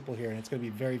lot of people here, and it's going to be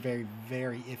very, very,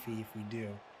 very iffy if we do.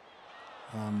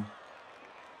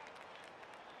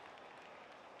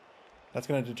 That's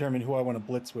going to determine who I want to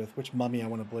blitz with, which mummy I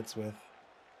want to blitz with.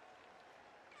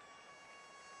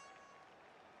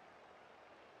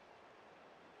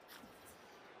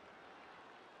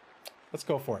 Let's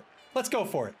go for it. Let's go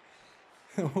for it.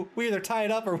 We either tie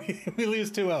it up or we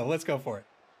lose 2-0. Let's go for it.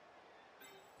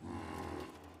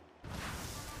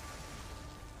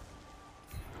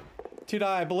 Two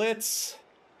die blitz.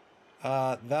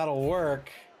 That'll work.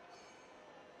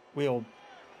 We'll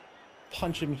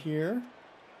punch him here.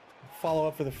 Follow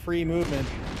up for the free movement.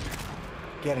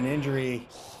 Get an injury.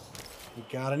 We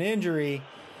got an injury.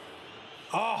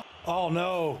 Oh, oh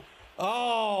no.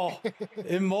 Oh,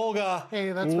 Imolga.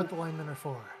 Hey, that's what the linemen are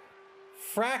for.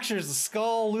 Fractures the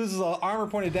skull, loses armor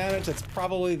point of damage. That's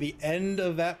probably the end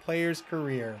of that player's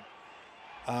career.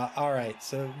 All right,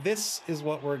 so this is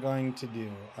what we're going to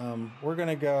do. We're going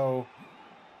to go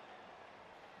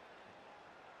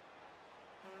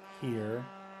here.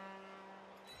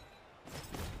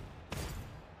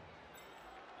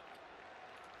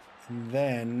 And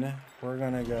then we're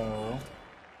going to go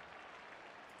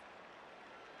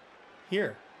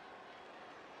here.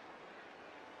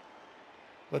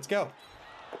 Let's go.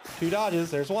 2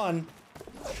 dodges. There's 1.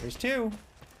 There's 2.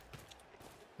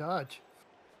 Dodge.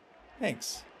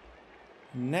 Thanks.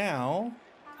 Now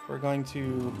we're going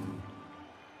to...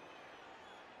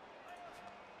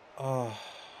 Oh,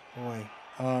 boy.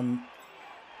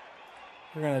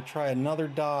 We're going to try another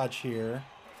dodge here.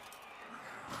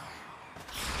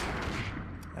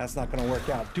 That's not going to work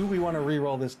out. Do we want to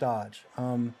re-roll this dodge?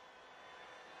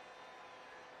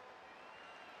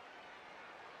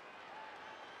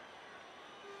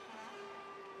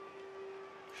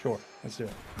 Sure, let's do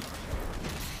it.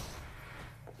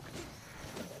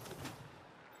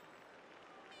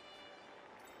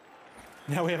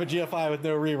 Now we have a GFI with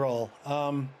no reroll.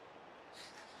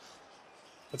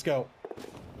 Let's go.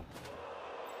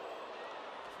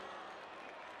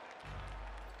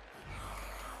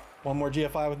 One more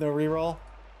GFI with no reroll.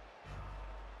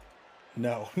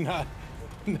 No, not.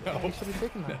 No. Yeah, you should have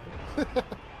taken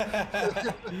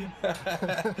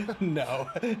that. No.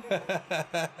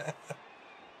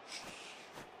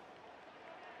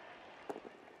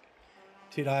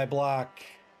 Two die block.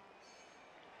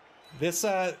 This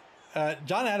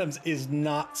John Adams is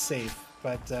not safe,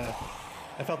 but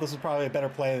I felt this was probably a better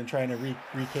play than trying to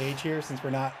re-cage here, since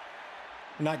we're not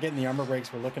getting the armor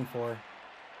breaks we're looking for.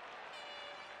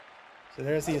 So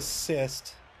there's the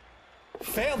assist.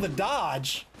 Failed the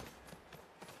dodge.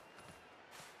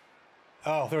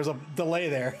 Oh, there was a delay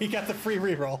there. He got the free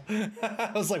reroll.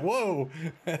 I was like, whoa.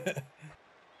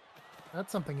 That's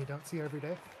something you don't see every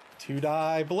day. 2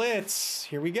 die blitz.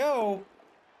 Here we go.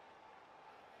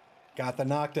 Got the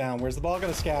knockdown. Where's the ball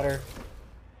gonna scatter?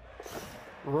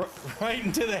 Right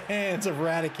into the hands of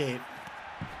Radicate.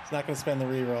 He's not gonna spend the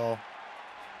reroll.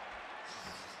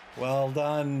 Well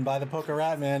done by the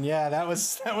Pokératmen. Yeah, that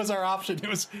was our option. It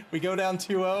was we go down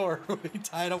 2-0 or we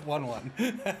tie it up 1-1.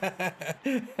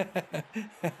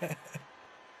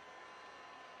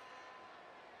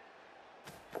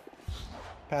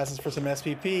 Passes for some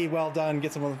SPP. Well done.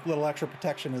 Gets him a little extra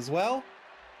protection as well.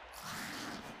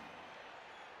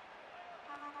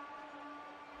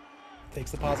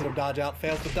 Takes the positive dodge out.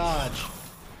 Fails the dodge.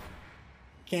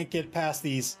 Can't get past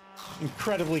these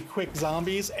incredibly quick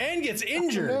zombies and gets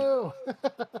injured. Oh, no.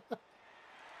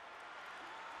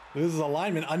 Loses a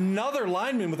lineman. Another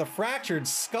lineman with a fractured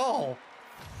skull.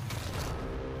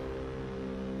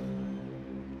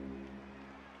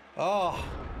 Oh.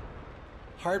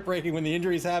 Heartbreaking when the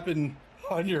injuries happen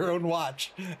on your own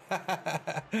watch.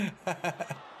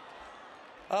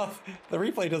 Oh, the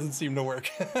replay doesn't seem to work.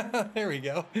 There we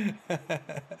go.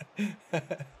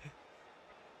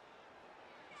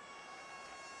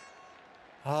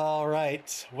 All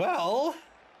right. Well,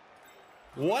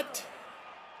 what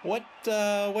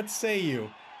say you?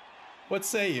 What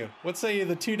say you? What say you?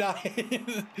 The 2 die.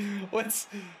 What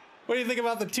do you think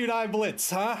about the 2 die blitz,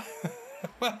 huh?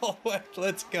 Well,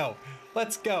 let's go.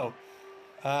 Let's go.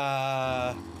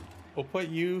 We'll put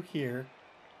you here.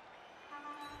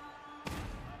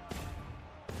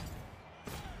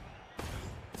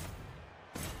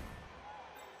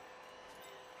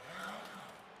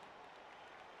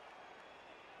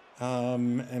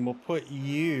 And we'll put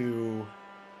you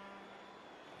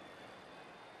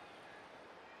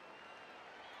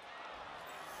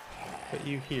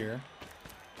here.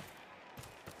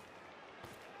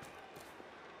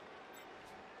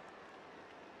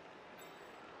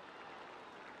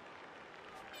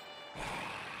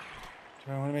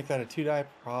 Do I want to make that a 2-die?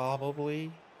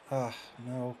 Probably.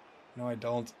 No. No, I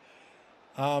don't.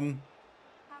 I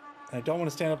don't want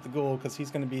to stand up the ghoul because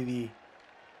he's going to be the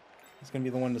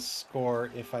one to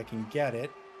score if I can get it.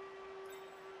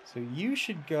 So you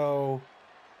should go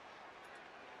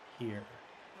here.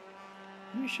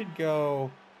 You should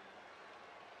go...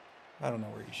 I don't know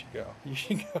where you should go. You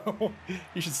should go...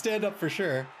 you should stand up for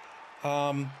sure.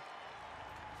 Boy,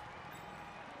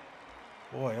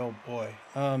 oh boy.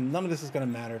 None of this is going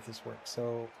to matter if this works.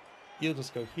 So you'll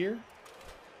just go here.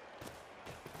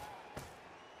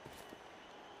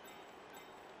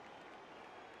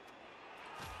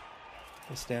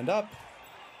 We'll stand up.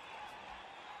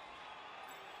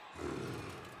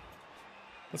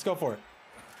 Let's go for it.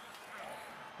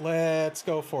 Let's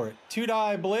go for it.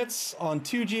 2-die blitz on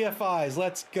 2 GFIs.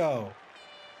 Let's go.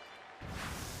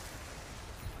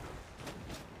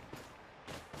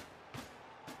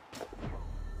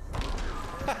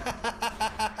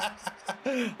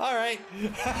 All right.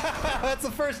 That's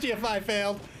the first GFI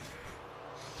failed.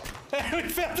 We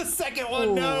failed the second one.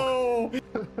 Ooh. No.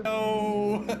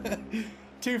 No.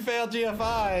 2 failed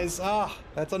GFIs. Ah,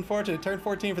 that's unfortunate. Turn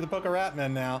 14 for the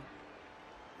Pokératmen now.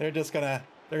 They're gonna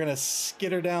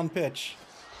skitter down pitch.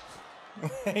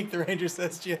 Hank the Ranger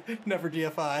says never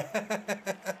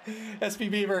GFI. SP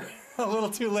Beaver, a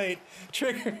little too late.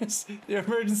 Triggers the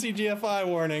emergency GFI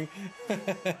warning.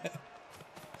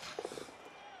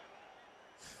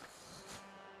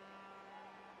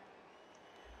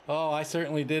 Oh, I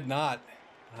certainly did not.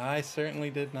 I certainly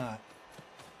did not.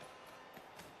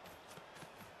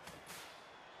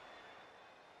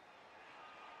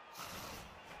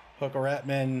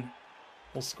 Pokératmen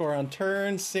will score on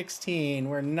turn 16.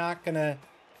 We're not gonna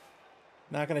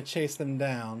chase them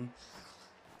down.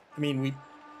 I mean,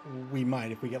 we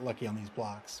might if we get lucky on these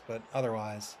blocks, but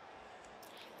otherwise.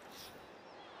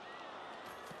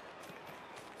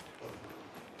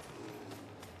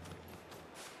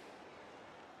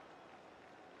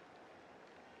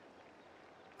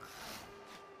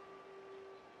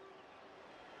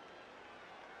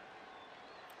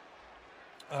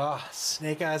 Ah,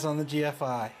 snake eyes on the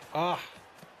GFI. Ah.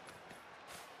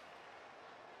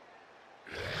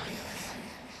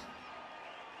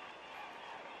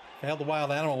 Failed the wild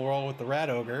animal roll with the rat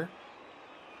ogre.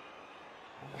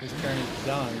 His turn is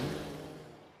done.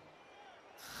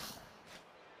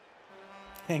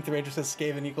 Hank the Ranger says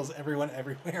Skaven equals everyone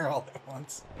everywhere all at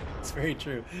once. It's very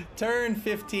true. Turn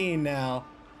 15 now.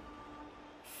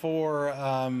 For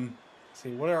let's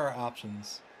see, what are our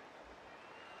options?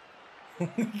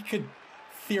 You could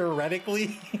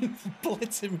theoretically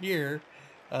blitz him here.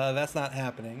 That's not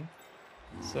happening.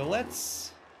 So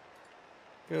let's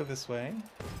go this way.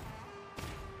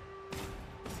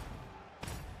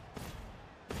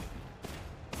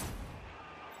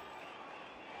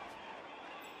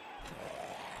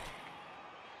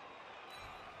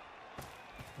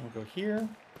 We'll go here.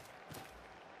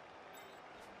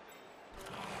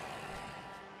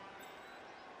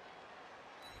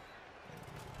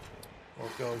 We'll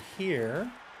go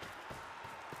here.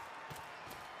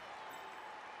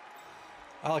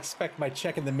 I'll expect my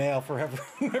check in the mail for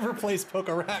whoever plays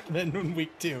Pokératmen in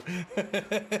week 2.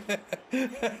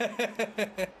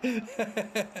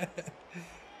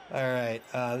 Alright,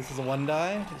 this is a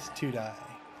 1-die, it's 2-die.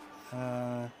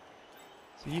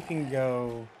 So you can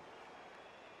go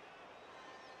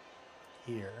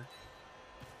here.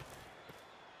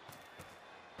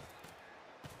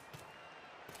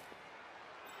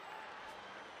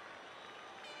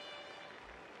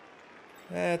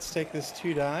 Let's take this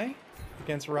 2-die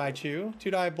against Raichu.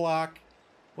 2-die block.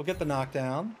 We'll get the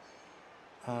knockdown.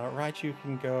 Raichu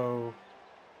can go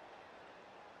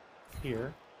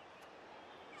here.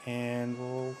 And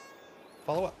we'll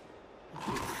follow up.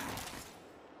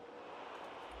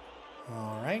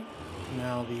 Alright.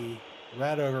 Now the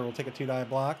Rat Ogre will take a 2-die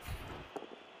block.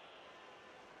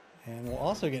 And we'll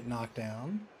also get knocked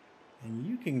down. And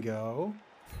you can go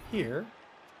here.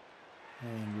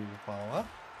 And we will follow up.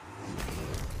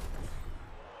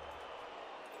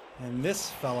 And this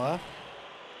fella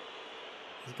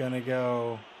is gonna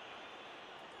go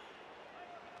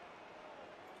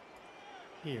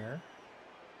here.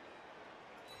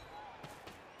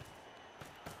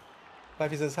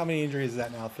 Lefty says, how many injuries is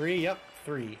that now? 3? Yep,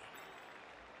 3.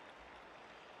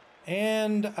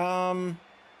 And why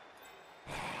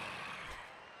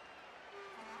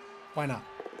not?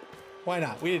 Why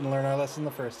not? We didn't learn our lesson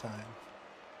the first time.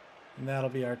 And that'll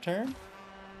be our turn.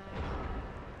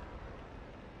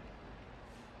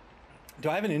 Do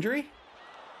I have an injury?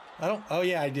 I don't. Oh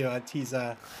yeah, I do. He's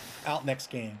out next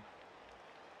game.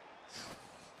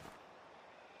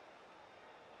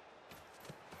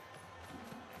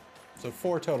 So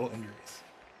 4 total injuries.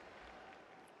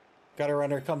 Gutter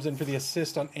Runner comes in for the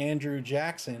assist on Andrew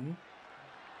Jackson.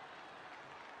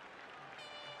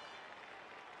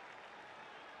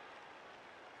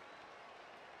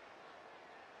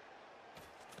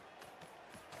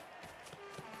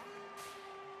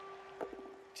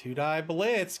 Two-die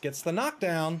blitz gets the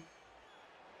knockdown.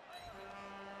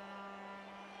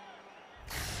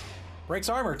 Breaks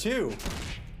armor too.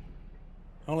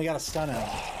 Only got a stun out.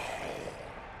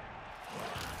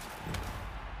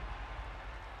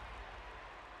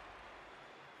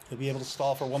 He'll be able to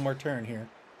stall for one more turn here.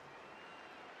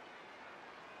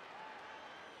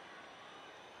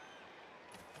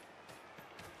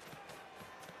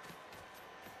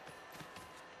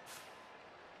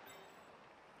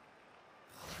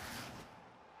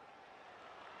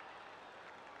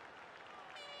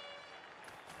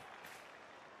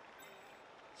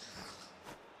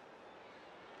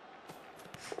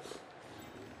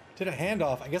 Did a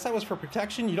handoff. I guess that was for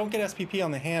protection. You don't get SPP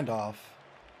on the handoff.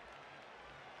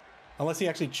 Unless he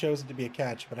actually chose it to be a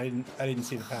catch, but I didn't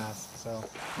see the pass, so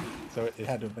it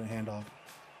had to have been a handoff.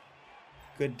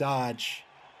 Good dodge.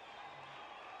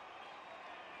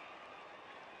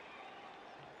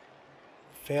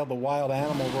 Failed the wild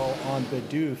animal roll on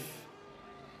Bidoof.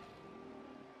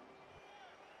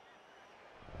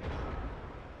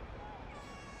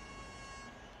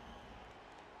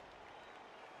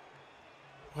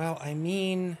 Well, I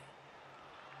mean,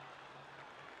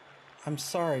 I'm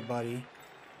sorry, buddy.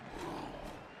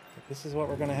 But this is what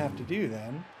we're going to have to do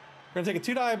then. We're going to take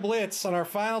a 2-die blitz on our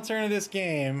final turn of this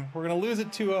game. We're going to lose it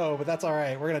 2-0, but that's all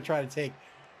right. We're going to try to take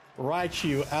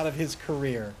Raichu out of his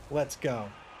career. Let's go.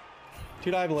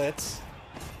 2-die blitz.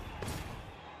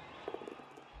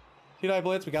 2-die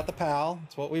blitz. We got the pal.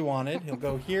 That's what we wanted. He'll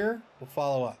go here. We'll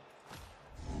follow up.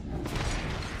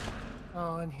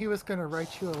 Oh, and he was going to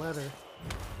write you a letter.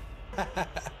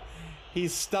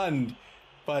 He's stunned,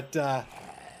 but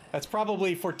that's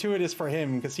probably fortuitous for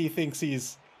him because he thinks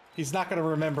he's not going to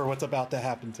remember what's about to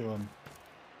happen to him.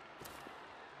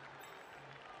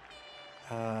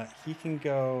 He can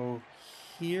go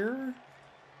here.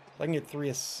 I can get 3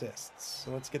 assists.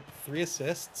 So let's get the 3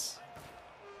 assists.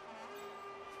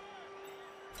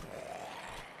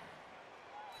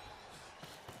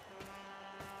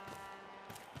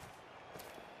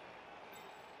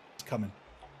 It's coming.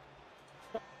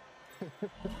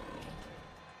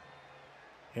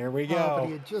 Here we go. Oh, but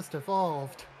he had just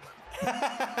evolved.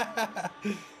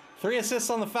 3 assists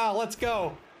on the foul. Let's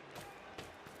go.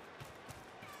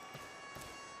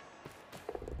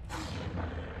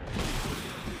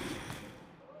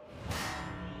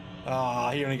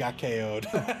 Ah, he only got KO'd.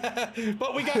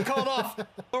 But we got called off.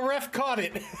 The ref caught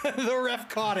it. The ref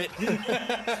caught it.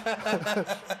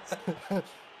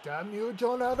 Damn you,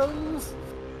 John Adams.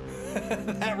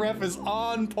 That ref is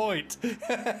on point.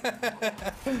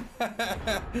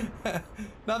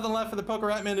 Nothing left for the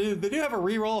Pokératmen to do. They do have a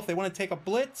reroll if they want to take a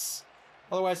blitz.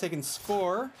 Otherwise, they can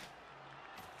score.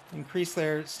 Increase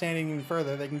their standing even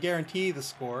further. They can guarantee the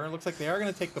score. It looks like they are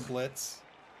going to take the blitz.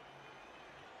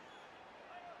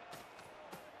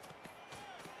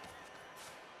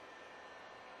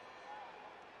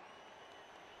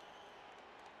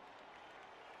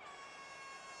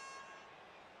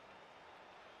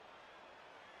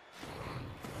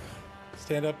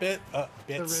 Stand up bits.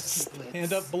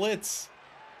 Stand up blitz.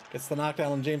 Gets the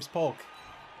knockdown on James Polk.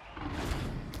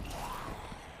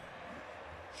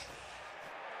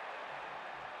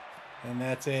 And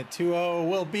that's it. 2-0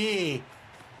 will be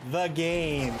the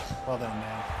game. Well done,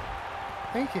 man.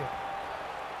 Thank you.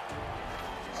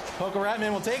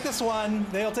 Pokératmen will take this one.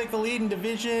 They'll take the lead in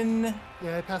Division.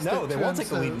 Yeah, I passed it No, to they him, won't take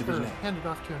the lead in or Division A. handed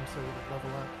off to him so he would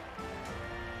level up.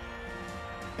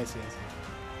 I see.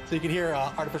 So you can hear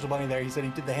Artificial Bunny there. He said he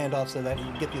did the handoff so that he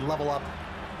could get the level up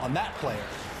on that player.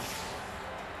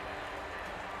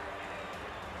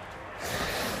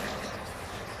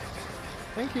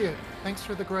 Thank you. Thanks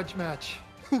for the grudge match.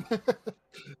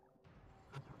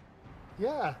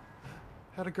 Yeah.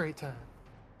 Had a great time.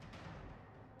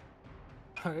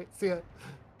 All right, see ya.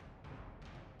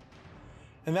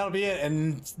 And that'll be it.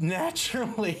 And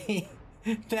naturally,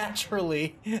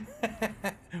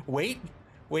 wait,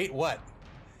 what?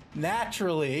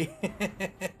 Naturally,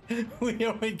 we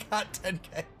only got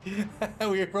 10K.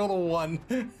 We rolled a 1.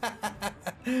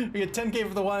 We get 10K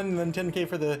for the 1, and then 10K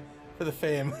for the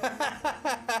fame.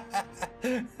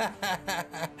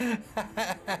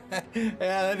 Yeah,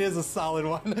 that is a solid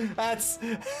one. That's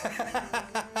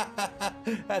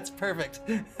perfect.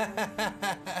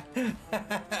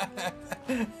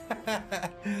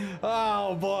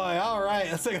 Oh boy! All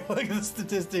right, let's take a look at the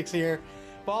statistics here.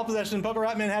 Ball possession,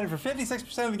 Pokératmen had it for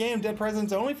 56% of the game. Dead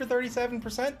Presidents only for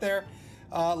 37% there.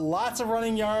 Lots of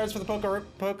running yards for the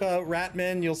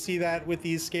Pokératmen. You'll see that with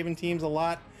these Skaven teams a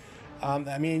lot.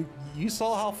 I mean, you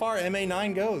saw how far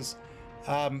MA9 goes.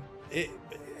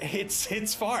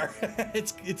 It's far.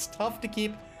 it's tough to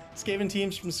keep Skaven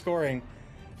teams from scoring.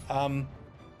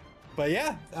 But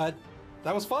yeah,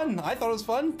 that was fun. I thought it was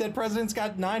fun. Dead Presidents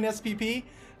got 9 SPP.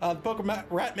 The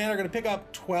Pokératmen are going to pick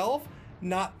up 12.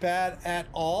 Not bad at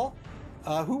all.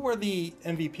 Who were the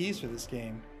MVPs for this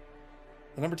game?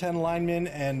 The number 10 lineman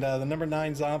and the number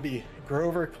 9 zombie,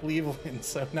 Grover Cleveland.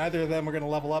 So neither of them are going to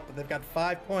level up, but they've got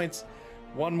 5 points.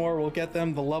 One more will get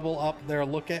them the level up they're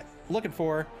looking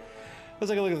for. Let's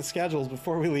take a look at the schedules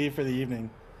before we leave for the evening.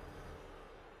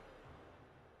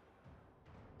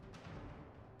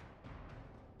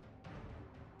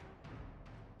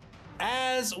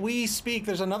 As we speak,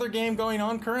 there's another game going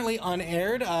on currently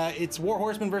unaired. It's War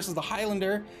Horsemen versus the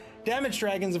Highlander, Damage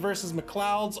Dragons versus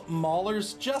McLeod's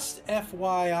Maulers. Just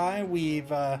FYI,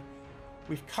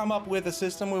 we've come up with a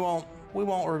system. We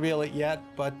won't reveal it yet,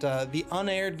 but the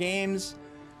unaired games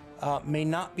may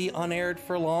not be unaired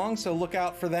for long, so look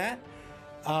out for that.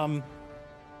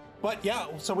 But yeah,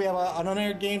 so we have an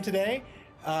unaired game today.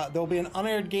 There'll be an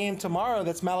unaired game tomorrow.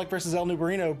 That's Malik versus El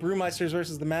Nubarino, Brewmeisters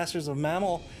versus the Masters of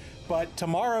MAML. But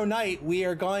tomorrow night, we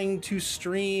are going to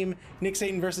stream Nick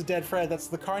Satan versus Dead Fred. That's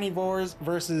the Carnivores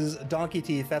versus Donkey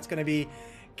Teeth. That's going to be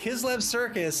Kislev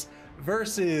Circus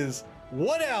versus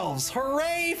Wood Elves.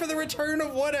 Hooray for the return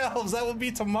of Wood Elves. That will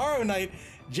be tomorrow night,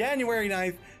 January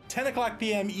 9th, 10 o'clock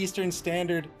p.m. Eastern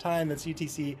Standard Time. That's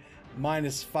UTC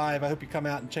 -5. I hope you come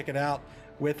out and check it out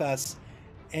with us.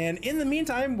 And in the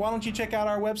meantime, why don't you check out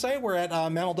our website? We're at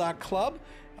mammal.club.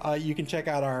 You can check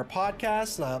out our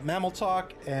podcast, Mammal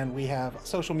Talk, and we have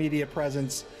social media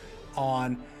presence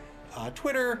on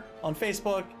Twitter, on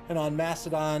Facebook, and on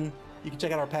Mastodon. You can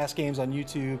check out our past games on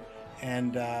YouTube,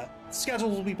 and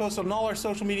schedules will be posted on all our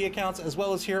social media accounts as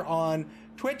well as here on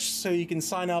Twitch, so you can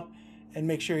sign up and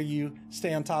make sure you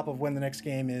stay on top of when the next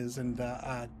game is, and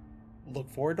look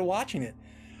forward to watching it.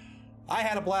 I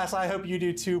had a blast. I hope you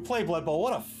do too. Play Blood Bowl.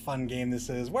 What a fun game this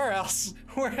is. Where else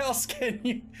can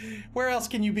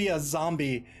you be a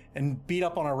zombie and beat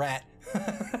up on a rat?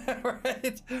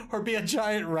 Right? Or be a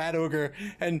giant rat ogre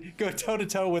and go toe to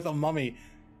toe with a mummy.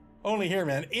 Only here,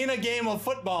 man. In a game of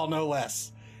football, no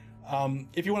less.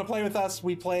 If you want to play with us,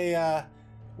 we play.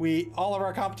 All of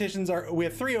our competitions are. We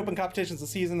have 3 open competitions this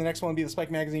season. The next one will be the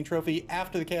Spike Magazine Trophy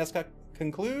after the Chaos Cup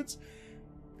concludes.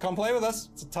 Come play with us.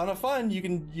 It's a ton of fun. You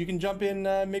can jump in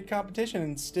mid-competition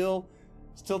and still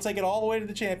take it all the way to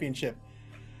the championship.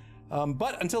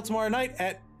 But until tomorrow night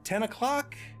at 10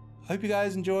 o'clock, I hope you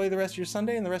guys enjoy the rest of your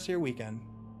Sunday and the rest of your weekend.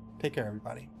 Take care,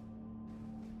 everybody.